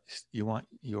your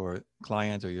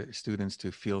clients or your students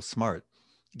to feel smart,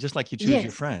 just like you choose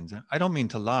your friends. I don't mean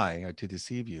to lie or to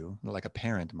deceive you, like a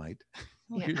parent might.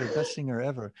 You're the best singer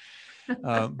ever.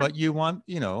 But you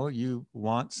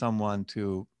want someone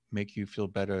to make you feel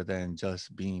better than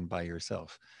just being by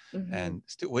yourself. And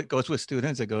what goes with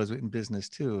students, it goes in business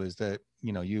too, is that,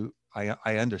 you know,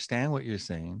 I understand what you're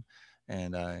saying,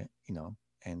 and I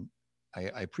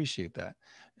appreciate that.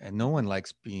 And no one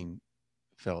likes being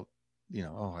felt, you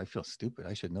know, oh, I feel stupid,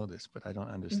 I should know this, but I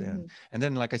don't understand. And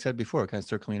then, like I said before, kind of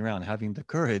circling around, having the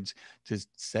courage to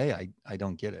say, I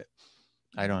don't get it.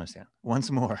 I don't understand once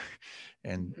more.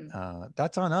 And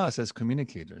that's on us as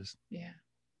communicators. Yeah.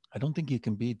 I don't think you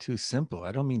can be too simple.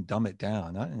 I don't mean dumb it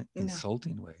down, not in an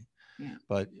insulting way. Yeah.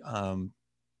 But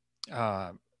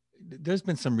there's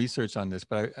been some research on this,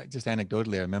 but I just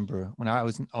anecdotally, I remember when I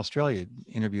was in Australia,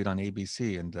 interviewed on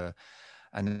ABC, and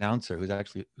an announcer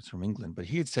who's from England, but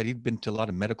he had said he'd been to a lot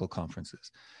of medical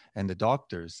conferences, and the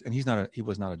doctors, and he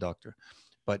was not a doctor,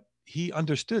 but he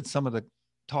understood some of the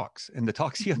talks, and the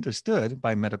talks he understood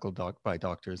by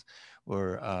doctors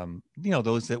were,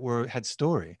 those that had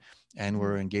story and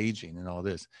were engaging and all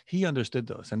this. He understood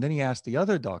those. And then he asked the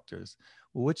other doctors,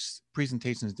 well, which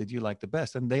presentations did you like the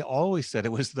best? And they always said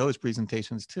it was those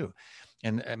presentations too.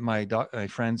 And my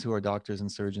friends who are doctors and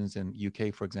surgeons in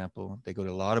UK, for example, they go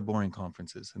to a lot of boring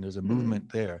conferences, and there's a movement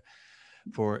there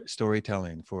for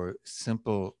storytelling, for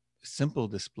simple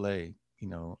display,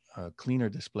 a cleaner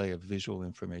display of visual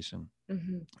information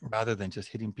rather than just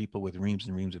hitting people with reams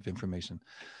and reams of information.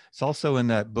 It's also in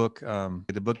that book,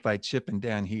 the book by Chip and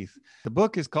Dan Heath. The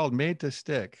book is called Made to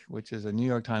Stick, which is a New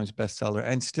York Times bestseller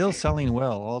and still selling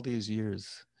well all these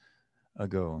years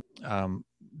ago.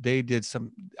 They did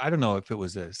some, I don't know if it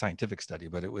was a scientific study,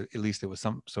 but it was, at least it was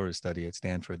some sort of study at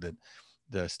Stanford, that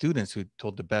the students who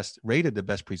rated the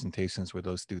best presentations were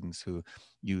those students who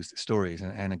used stories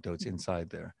and anecdotes inside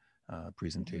their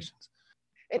presentations.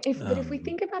 But if we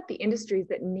think about the industries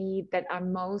that are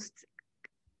most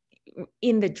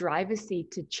in the driver's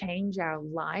seat to change our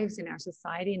lives in our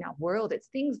society, in our world, it's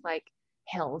things like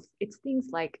health, it's things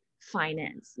like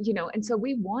finance, and so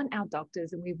we want our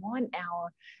doctors and we want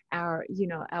our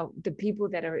the people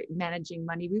that are managing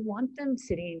money, we want them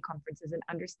sitting in conferences and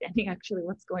understanding actually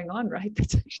what's going on, right?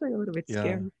 That's actually a little bit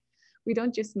scary. We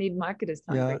don't just need marketers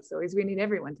telling great stories, we need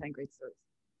everyone telling great stories.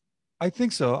 I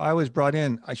think so. I was brought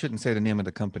in, I shouldn't say the name of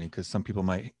the company because some people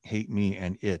might hate me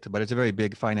and it, but it's a very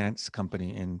big finance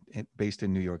company based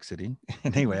in New York City.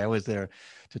 And anyway, I was there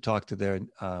to talk to their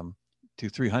to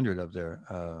 300 of their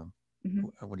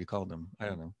what do you call them? I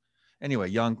don't know. Anyway,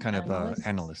 young kind of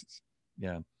analysts.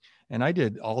 Yeah. And I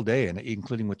did all day, and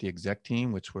including with the exec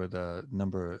team, which were the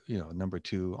number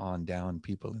 2 on down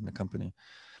people in the company.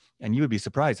 And you would be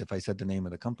surprised if I said the name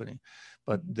of the company,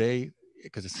 but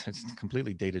because it's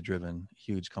completely data-driven,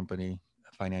 huge company,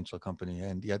 a financial company,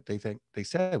 and yet they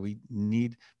said we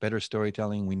need better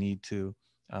storytelling. We need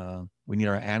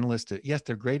our analysts to, yes,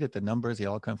 they're great at the numbers. They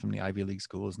all come from the Ivy League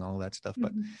schools and all that stuff,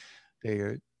 but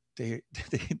they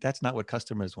that's not what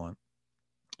customers want.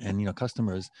 And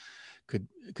customers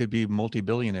could be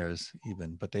multi-billionaires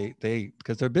even, but they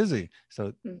because they're busy.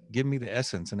 So give me the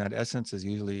essence, and that essence is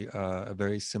usually a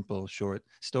very simple, short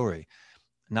story,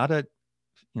 not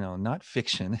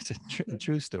fiction. It's a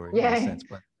true story in a sense.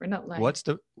 But we're not lying. What's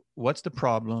the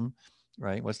problem,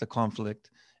 right? What's the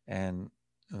conflict, and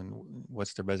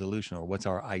what's the resolution, or what's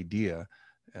our idea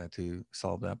to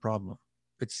solve that problem?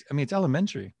 It's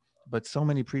elementary, but so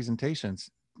many presentations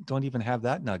don't even have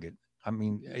that nugget. I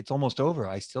mean, it's almost over.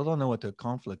 I still don't know what the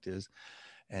conflict is,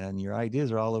 and your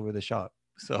ideas are all over the shop.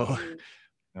 So,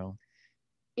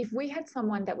 if we had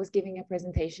someone that was giving a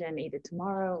presentation either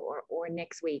tomorrow or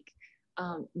next week,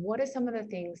 what are some of the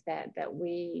things that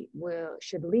we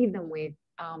should leave them with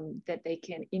that they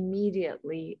can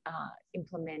immediately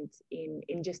implement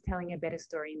in just telling a better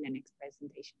story in their next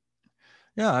presentation?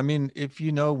 Yeah, I mean, if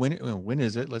when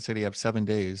is it? Let's say they have 7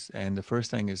 days, and the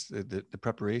first thing is the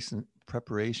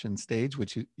preparation stage,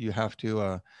 which you have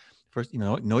to first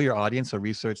know your audience, so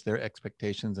research their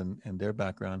expectations and their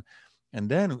background, and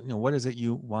then what is it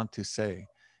you want to say?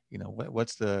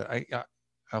 What's the I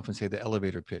often say the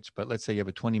elevator pitch, but let's say you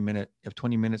have 20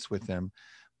 minutes with them,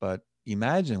 but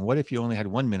imagine what if you only had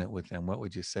 1 minute with them? What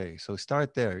would you say? So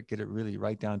start there, get it really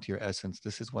right down to your essence.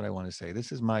 This is what I want to say.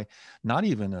 This is my, not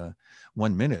even a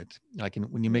 1 minute. Like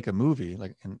when you make a movie,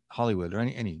 like in Hollywood or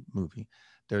any movie,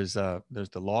 there's the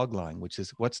log line, which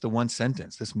is what's the one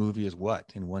sentence? This movie is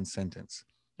what in one sentence?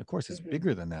 Of course, it's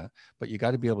bigger than that, but you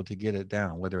got to be able to get it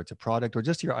down, whether it's a product or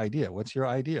just your idea. What's your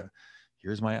idea?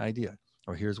 Here's my idea,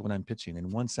 or here's what I'm pitching in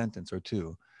one sentence or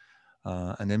two.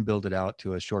 And then build it out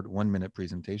to a short 1 minute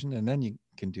presentation. And then you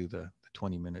can do the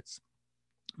 20 minutes,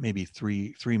 maybe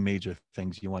three major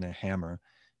things you want to hammer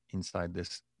inside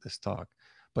this talk,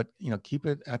 but keep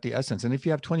it at the essence. And if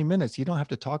you have 20 minutes, you don't have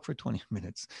to talk for 20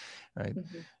 minutes, right?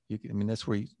 That's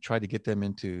where you try to get them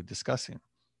into discussing,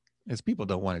 as people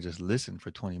don't want to just listen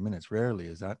for 20 minutes. Rarely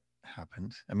has that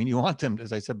happened. I mean, you want them,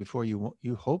 as I said before, you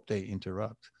hope they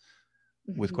interrupt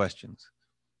with questions.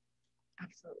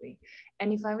 Absolutely.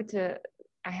 And if I were to,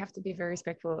 I have to be very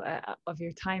respectful of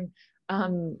your time,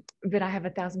 but I have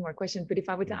 1,000 more questions. But if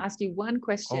I were to ask you one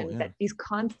question that is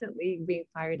constantly being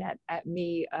fired at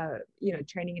me,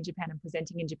 training in Japan and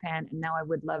presenting in Japan, and now I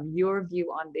would love your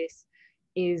view on this,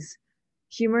 is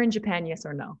humor in Japan, yes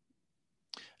or no?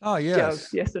 Oh, yes.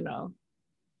 Jokes, yes or no?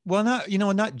 Well,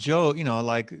 not joke,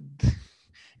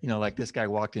 like this guy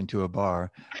walked into a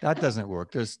bar. That doesn't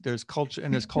work. There's culture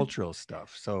and there's cultural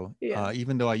stuff. So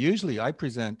even though I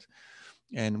present,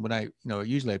 and when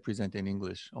usually I present in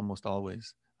English almost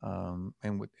always.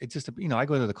 And it's just, I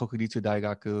go to the Kokuritsu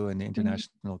Daigaku and the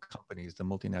international companies, the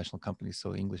multinational companies.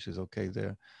 So English is okay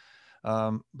there.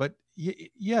 But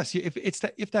yes,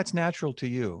 if that's natural to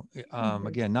you,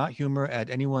 again, not humor at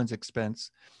anyone's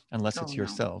expense, unless it's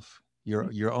yourself,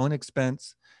 your own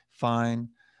expense, fine.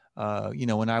 You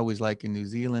know, when I was like in New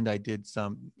Zealand, I did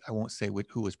some, I won't say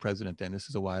who was president then, this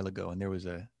is a while ago, and there was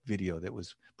a video that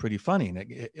was pretty funny and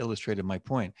it illustrated my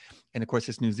point. And of course,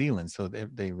 it's New Zealand, so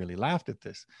they really laughed at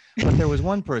this. But there was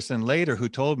one person later who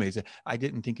told me that I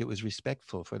didn't think it was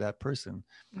respectful for that person.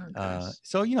 Oh,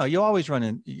 So, you know, you always run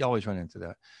into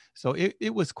that. So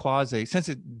it was quasi, since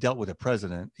it dealt with a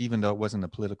president, even though it wasn't a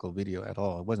political video at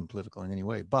all, it wasn't political in any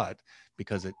way, but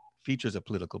because it features a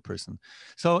political person.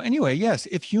 So anyway, yes,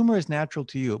 if humor is natural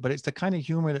to you, but it's the kind of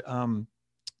humor that,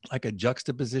 like a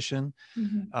juxtaposition,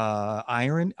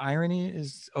 irony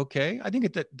is okay. I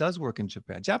think that does work in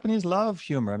Japan. Japanese love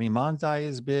humor. I mean, manzai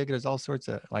is big. There's all sorts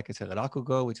of, like I said,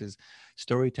 rakugo, which is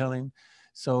storytelling.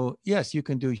 So yes, you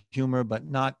can do humor, but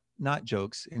not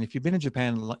jokes. And if you've been in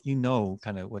Japan, you know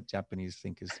kind of what Japanese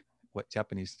think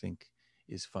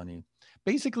is funny.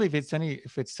 Basically,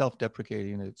 if it's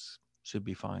self-deprecating, it's should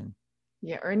be fine.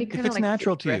 Yeah, or any If kind of it's like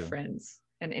natural food to you. reference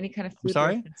and any kind of I'm food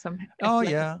sorry? reference. Some Oh, like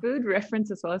yeah. a food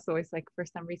reference as well. So it's like for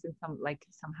some reason,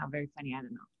 somehow very funny. I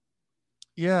don't know.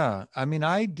 Yeah. I mean,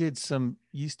 I did some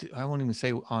I won't even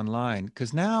say online,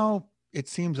 because now it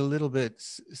seems a little bit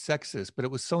sexist, but it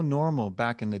was so normal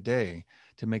back in the day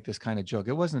to make this kind of joke.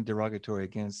 It wasn't derogatory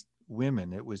against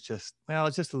women. It was just, well,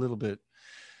 it's just a little bit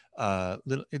a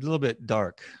little bit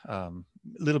dark, a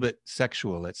little bit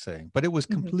sexual, let's say, but it was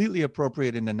completely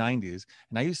appropriate in the 90s.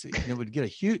 And I used to, and it would get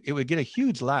a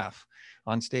huge laugh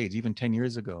on stage even 10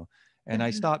 years ago. And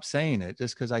I stopped saying it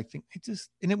just because I think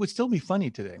and it would still be funny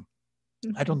today.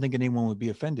 I don't think anyone would be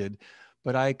offended,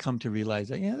 but I come to realize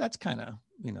that, yeah, that's kind of,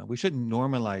 you know, we shouldn't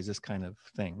normalize this kind of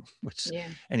thing, which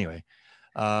anyway.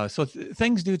 So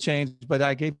things do change, but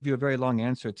I gave you a very long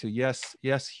answer to yes,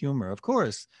 humor. Of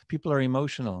course, people are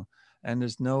emotional, and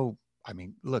there's no, I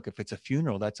mean, look, if it's a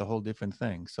funeral, that's a whole different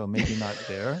thing. So maybe not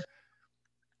there.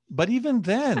 But even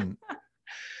then,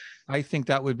 I think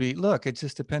that would be, look, it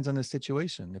just depends on the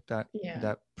situation. If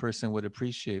that person would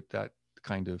appreciate that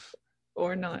kind of,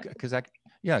 or not. Because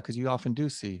you often do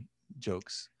see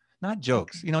jokes. Not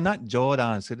jokes, you know, not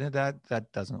jodan. So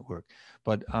that doesn't work.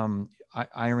 But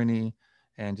irony,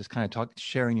 and just kind of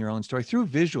sharing your own story through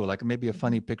visual, like maybe a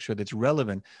funny picture that's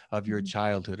relevant of your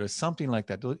childhood or something like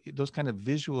that. Those kind of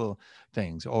visual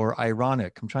things, or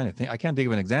ironic. I'm trying to think. I can't think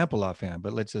of an example offhand,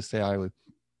 but let's just say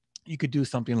you could do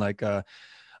something like,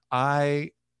 I'm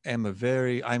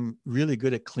really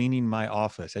good at cleaning my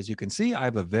office. As you can see, I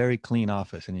have a very clean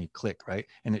office, and you click, right?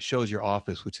 And it shows your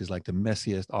office, which is like the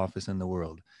messiest office in the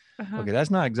world. Okay, that's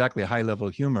not exactly high level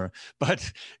humor,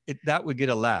 but that would get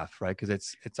a laugh, right? Because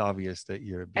it's obvious that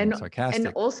you're being sarcastic.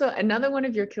 And also another one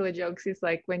of your killer jokes is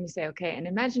like when you say, okay, and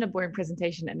imagine a boring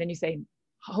presentation, and then you say,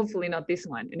 hopefully not this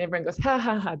one, and everyone goes, ha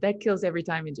ha ha, that kills every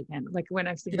time in Japan, like when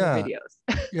I've seen the videos.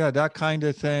 Yeah, that kind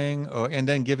of thing. And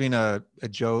then giving a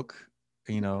joke,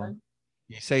 you know,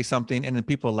 you say something and then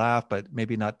people laugh, but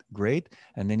maybe not great,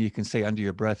 and then you can say under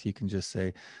your breath, you can just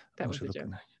say, that was a joke.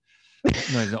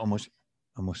 No, it's almost,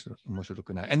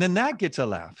 and then that gets a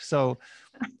laugh. So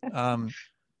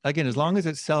again, as long as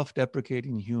it's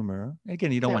self-deprecating humor,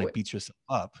 again, you don't want to beat yourself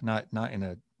up, not in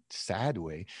a sad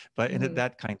way, but in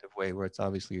that kind of way where it's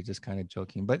obviously you're just kind of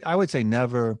joking. But I would say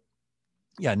never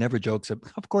jokes,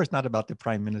 of course, not about the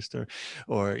prime minister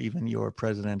or even your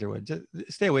president, or just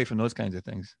stay away from those kinds of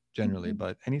things generally,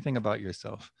 but anything about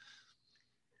yourself.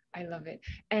 I love it.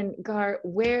 And Garr,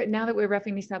 now that we're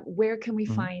wrapping this up, where can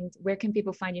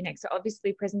people find you next? So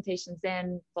obviously Presentations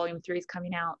Zen Volume 3 is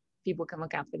coming out. People can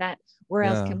look out for that. Where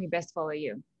else can we best follow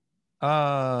you?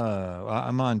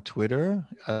 I'm on Twitter,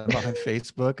 I'm on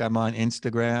Facebook, I'm on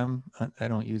Instagram. I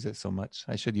don't use it so much.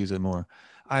 I should use it more.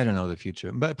 I don't know the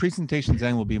future, but Presentations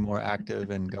Zen will be more active,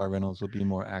 and Garr Reynolds will be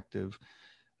more active.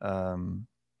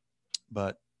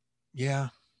 But yeah,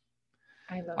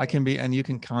 I can be, and you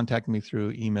can contact me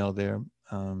through email there,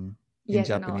 in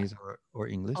Japanese or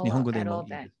English. 日本語でもいい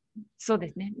です。そうで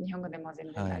すね。日本語でも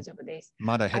全然大丈夫です。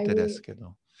まだ下手ですけ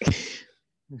ど。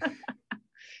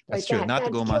That's like true. Not to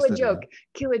go master.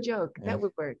 Kill a joke. That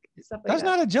would work. That's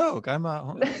not a joke. I'm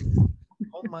a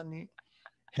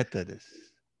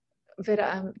But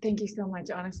thank you so much.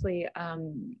 Honestly,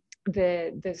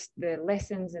 the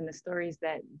lessons and the stories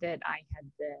that I had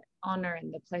the honor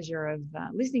and the pleasure of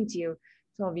listening to you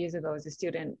 12 years ago as a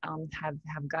student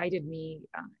have guided me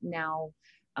now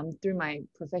through my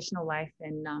professional life,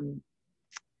 and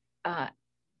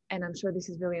I'm sure this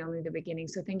is really only the beginning.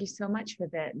 So thank you so much for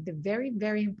the very,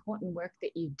 very important work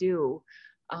that you do.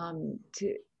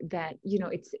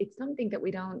 It's something that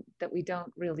we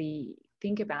don't really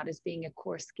think about as being a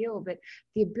core skill, but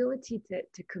the ability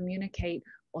to communicate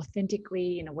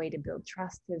authentically in a way to build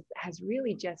trust has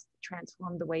really just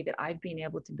transformed the way that I've been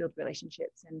able to build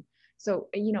relationships. And so,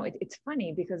 it's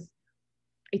funny because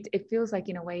it feels like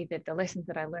in a way that the lessons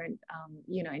that I learned,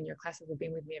 in your classes have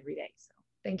been with me every day. So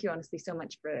thank you honestly so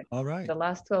much for the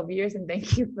last 12 years. And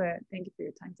thank you for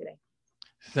your time today.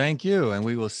 Thank you. And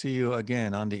we will see you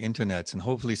again on the internets and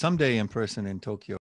hopefully someday in person in Tokyo.